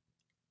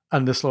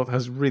 and the sloth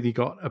has really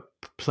got a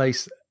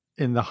place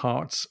in the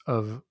hearts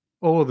of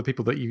all of the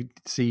people that you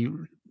see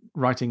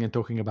writing and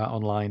talking about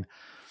online.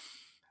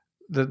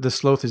 The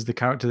sloth is the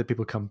character that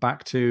people come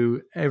back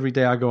to. Every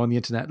day I go on the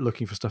internet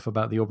looking for stuff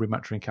about the Aubrey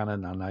Maturin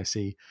canon, and I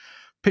see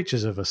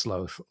pictures of a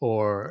sloth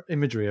or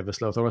imagery of a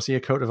sloth, or I see a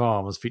coat of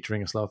arms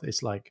featuring a sloth.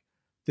 It's like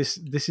this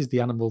is the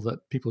animal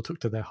that people took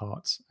to their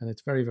hearts, and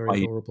it's very,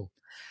 very adorable.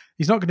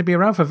 He's not going to be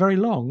around for very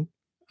long,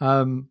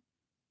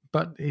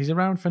 but he's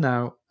around for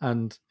now,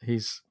 and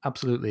he's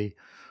absolutely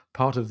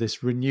part of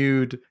this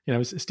renewed,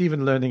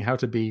 Stephen learning how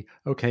to be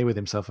okay with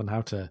himself and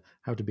how to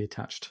be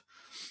attached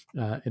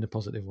in a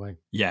positive way.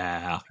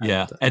 Yeah, And,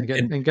 yeah.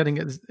 and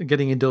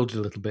getting indulged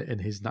a little bit in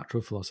his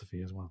natural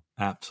philosophy as well.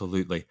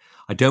 Absolutely.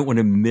 I don't want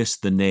to miss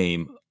the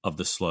name of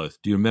the sloth.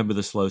 Do you remember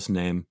the sloth's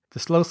name? The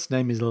sloth's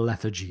name is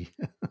Lethargy.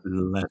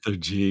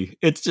 Lethargy.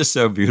 It's just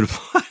so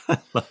beautiful. I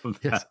love that.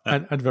 Yes,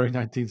 and very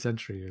 19th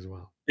century as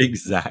well.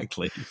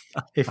 Exactly.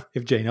 If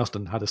Jane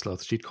Austen had a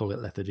sloth, she'd call it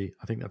Lethargy.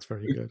 I think that's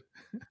very good.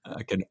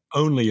 I can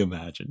only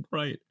imagine.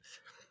 Right.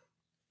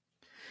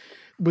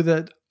 With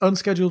an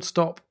unscheduled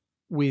stop,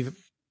 we've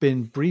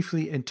been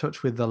briefly in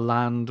touch with the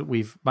land.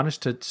 We've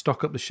managed to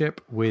stock up the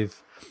ship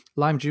with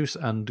lime juice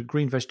and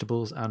green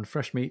vegetables and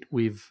fresh meat.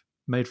 We've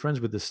made friends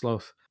with the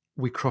sloth.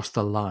 We cross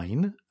the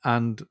line,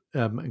 and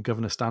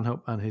Governor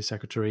Stanhope and his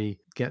secretary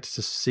get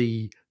to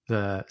see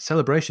the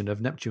celebration of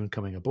Neptune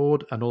coming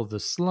aboard and all the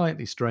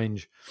slightly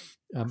strange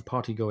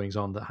party goings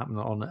on that happen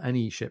on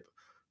any ship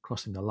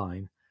crossing the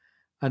line.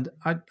 And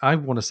I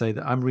want to say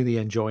that I'm really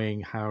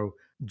enjoying how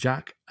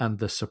Jack and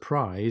the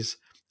Surprise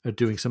are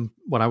doing some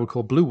what I would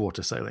call blue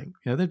water sailing.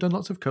 They've done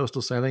lots of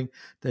coastal sailing.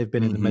 They've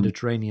been in the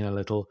Mediterranean a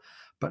little,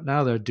 but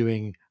now they're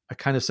doing a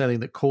kind of sailing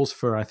that calls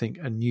for, I think,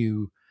 a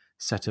new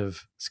set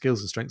of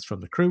skills and strengths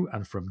from the crew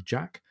and from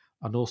Jack,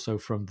 and also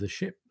from the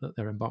ship that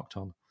they're embarked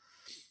on.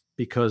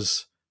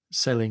 Because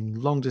sailing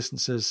long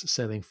distances,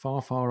 sailing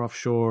far, far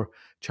offshore,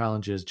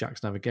 challenges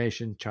Jack's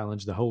navigation,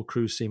 challenge the whole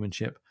crew's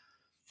seamanship,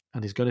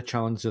 and he's got to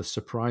challenge the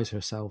Surprise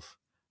herself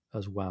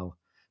as well.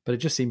 But it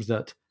just seems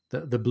that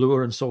the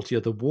bluer and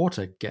saltier the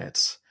water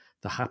gets,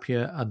 the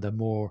happier and the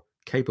more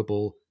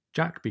capable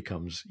Jack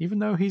becomes. Even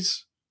though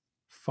he's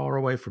far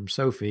away from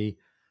Sophie,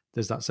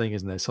 there's that saying,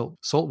 isn't there?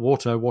 Salt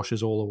water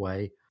washes all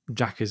away.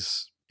 Jack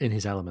is in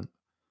his element.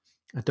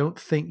 I don't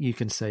think you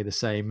can say the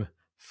same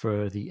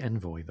for the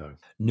Envoy, though.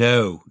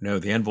 No,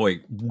 the Envoy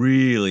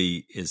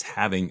really is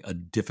having a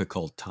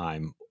difficult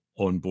time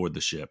on board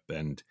the ship,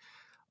 and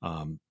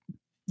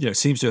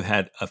seems to have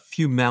had a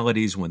few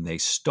maladies when they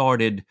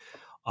started.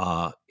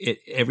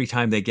 Every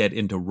time they get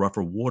into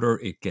rougher water,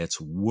 it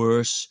gets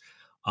worse.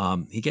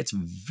 He gets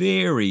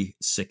very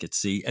sick at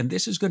sea, and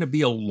this is going to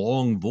be a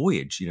long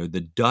voyage.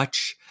 The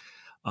Dutch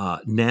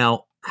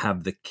now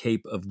have the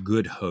Cape of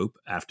Good Hope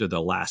after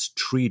the last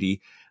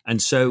treaty, and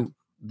so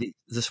the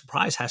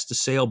Surprise has to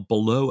sail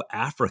below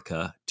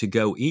Africa to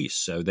go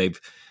east. So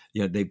they've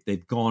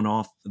gone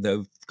off.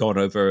 They've gone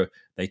over.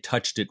 They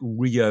touched at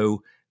Rio.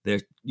 They're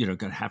going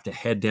to have to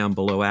head down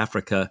below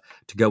Africa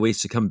to go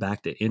east to come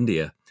back to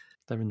India.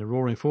 They're in the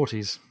roaring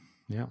 40s.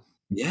 Yeah.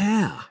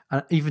 Yeah.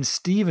 Even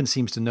Stephen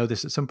seems to know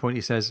this. At some point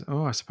he says,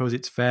 I suppose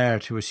it's fair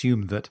to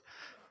assume that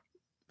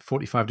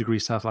 45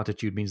 degrees south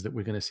latitude means that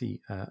we're going to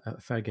see a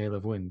fair gale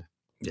of wind.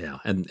 Yeah,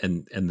 and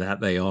that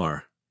they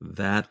are.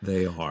 That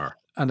they are.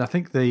 And I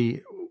think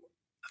the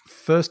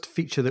first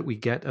feature that we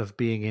get of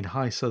being in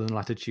high southern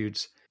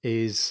latitudes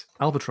is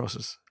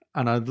albatrosses.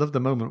 And I love the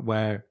moment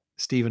where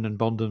Stephen and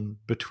Bonden,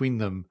 between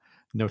them,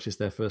 notice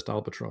their first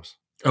albatross.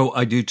 Oh,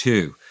 I do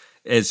too.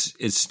 As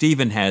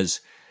Stephen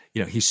has,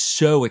 he's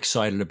so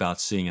excited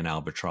about seeing an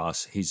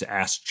albatross. He's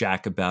asked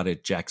Jack about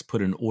it. Jack's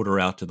put an order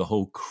out to the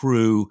whole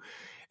crew.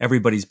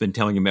 Everybody's been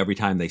telling him every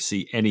time they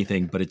see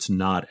anything, but it's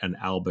not an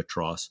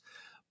albatross.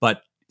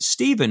 But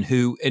Stephen,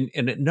 who, and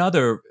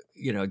another,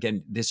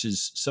 again,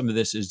 some of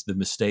this is the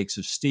mistakes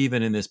of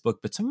Stephen in this book,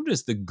 but some of it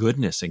is the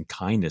goodness and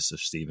kindness of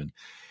Stephen.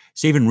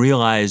 Stephen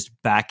realized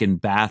back in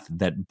Bath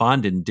that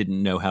Bonden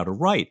didn't know how to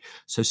write.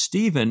 So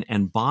Stephen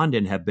and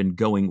Bonden have been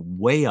going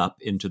way up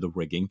into the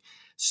rigging.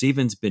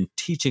 Stephen's been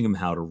teaching him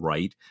how to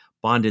write.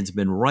 Bonden's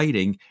been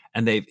writing,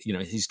 and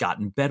he's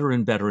gotten better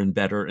and better and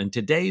better. And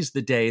today's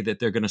the day that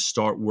they're going to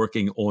start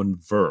working on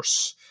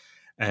verse.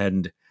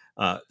 And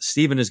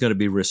Stephen is going to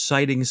be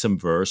reciting some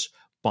verse.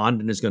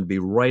 Bonden is going to be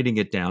writing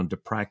it down to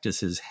practice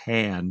his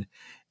hand.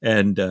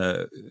 And,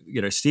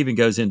 Stephen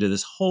goes into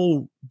this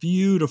whole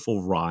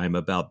beautiful rhyme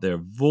about their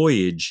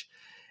voyage.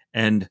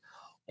 And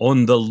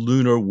on the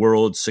lunar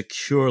world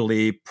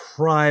securely,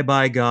 pry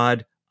by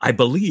God, I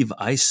believe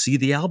I see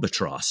the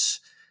albatross.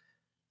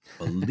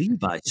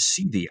 Believe I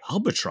see the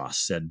albatross,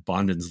 said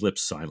Bonden's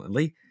lips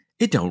silently.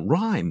 It don't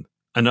rhyme.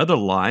 Another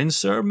line,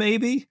 sir,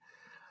 maybe?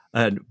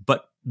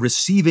 But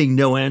receiving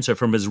no answer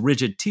from his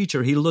rigid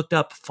teacher, he looked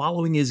up,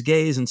 following his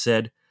gaze, and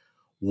said,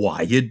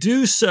 Why, you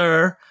do,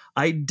 sir.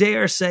 I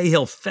dare say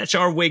he'll fetch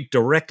our wake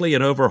directly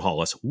and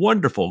overhaul us.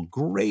 Wonderful,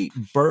 great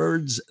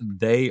birds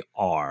they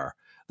are,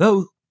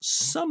 though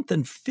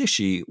something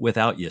fishy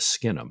without you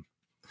skin 'em.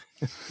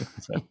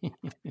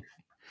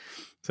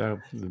 So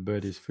the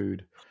bird is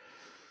food.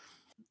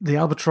 The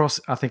albatross,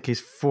 I think,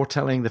 is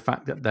foretelling the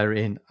fact that they're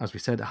in, as we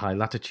said, high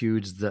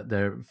latitudes, that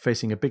they're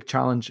facing a big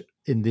challenge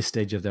in this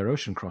stage of their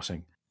ocean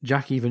crossing.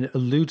 Jack even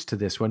alludes to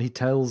this when he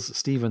tells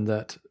Stephen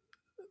that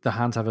the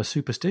hands have a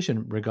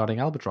superstition regarding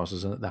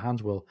albatrosses and that the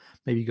hands will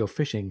maybe go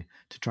fishing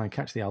to try and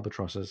catch the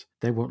albatrosses.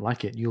 They won't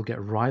like it. You'll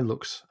get wry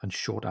looks and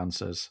short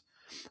answers.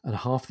 and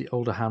half the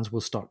older hands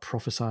will start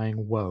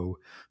prophesying woe,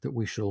 that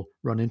we shall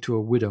run into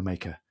a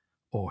widowmaker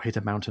or hit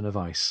a mountain of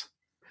ice.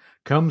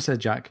 Come, said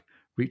Jack,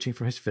 reaching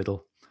for his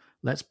fiddle.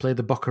 Let's play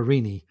the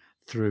Boccherini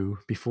through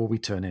before we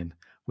turn in.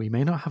 We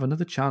may not have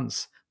another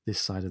chance this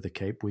side of the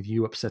Cape with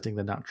you upsetting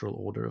the natural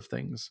order of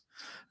things.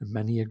 And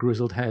many a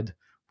grizzled head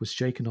was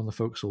shaken on the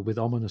forecastle with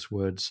ominous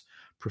words,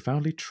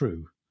 profoundly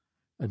true,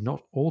 and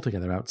not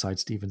altogether outside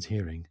Stephen's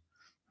hearing.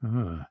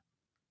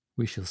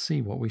 We shall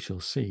see what we shall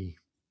see.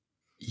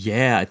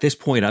 Yeah, at this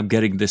point, I'm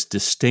getting this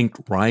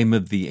distinct Rime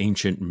of the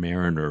Ancient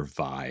Mariner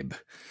vibe.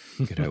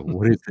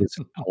 What is this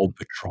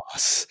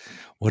albatross?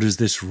 What is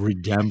this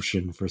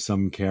redemption for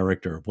some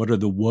character? What are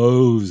the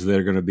woes that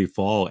are going to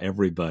befall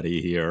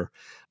everybody here?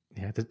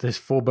 Yeah, there's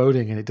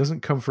foreboding, and it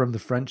doesn't come from the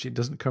French. It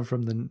doesn't come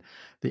from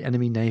the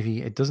enemy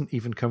navy. It doesn't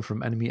even come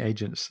from enemy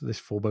agents. This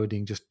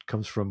foreboding just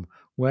comes from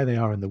where they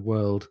are in the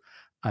world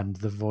and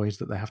the voyage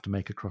that they have to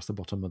make across the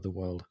bottom of the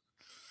world.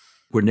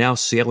 We're now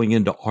sailing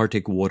into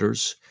Arctic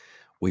waters.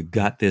 We've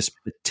got this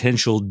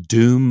potential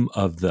doom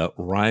of the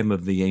Rime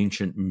of the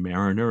Ancient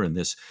Mariner and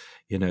this,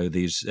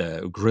 these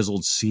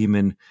grizzled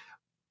seamen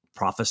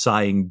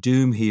prophesying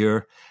doom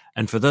here.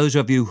 And for those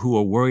of you who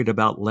are worried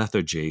about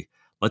lethargy,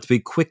 let's be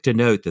quick to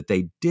note that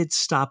they did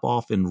stop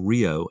off in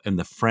Rio, and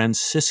the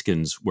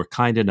Franciscans were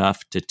kind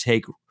enough to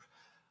take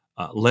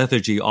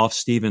lethargy off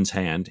Stephen's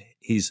hand.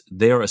 He's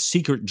there, a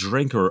secret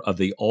drinker of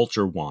the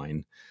altar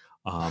wine,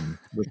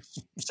 which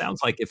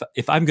sounds like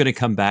if I'm going to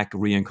come back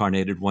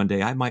reincarnated one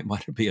day, I might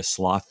want to be a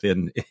sloth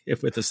with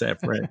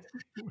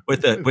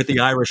the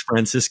Irish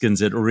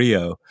Franciscans at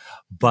Rio.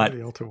 But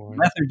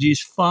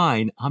lethargy's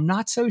fine. I'm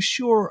not so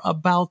sure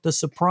about the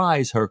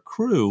surprise, her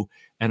crew,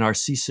 and our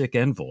seasick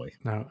envoy.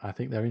 No, I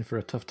think they're in for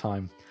a tough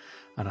time.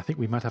 And I think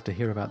we might have to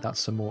hear about that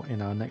some more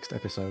in our next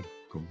episode.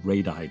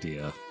 Great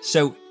idea.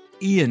 So,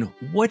 Ian,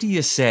 what do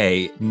you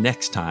say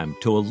next time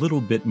to a little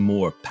bit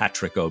more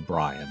Patrick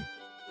O'Brien?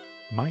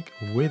 Mike,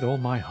 with all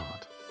my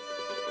heart.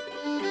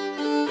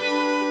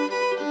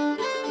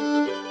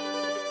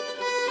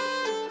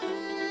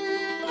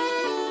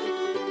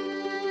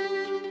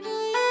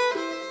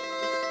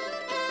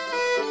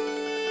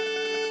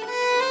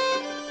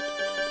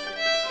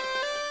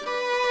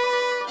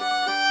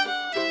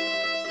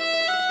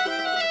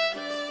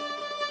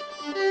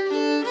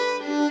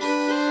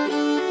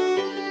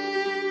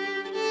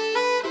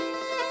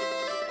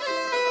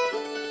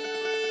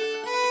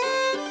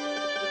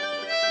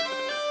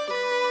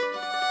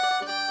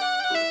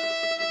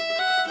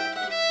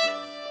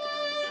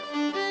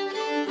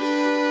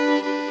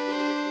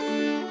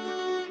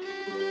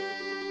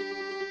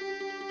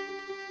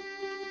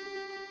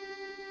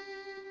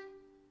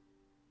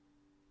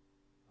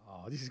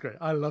 This is great.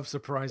 I love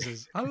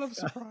surprises.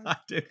 I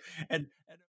do. And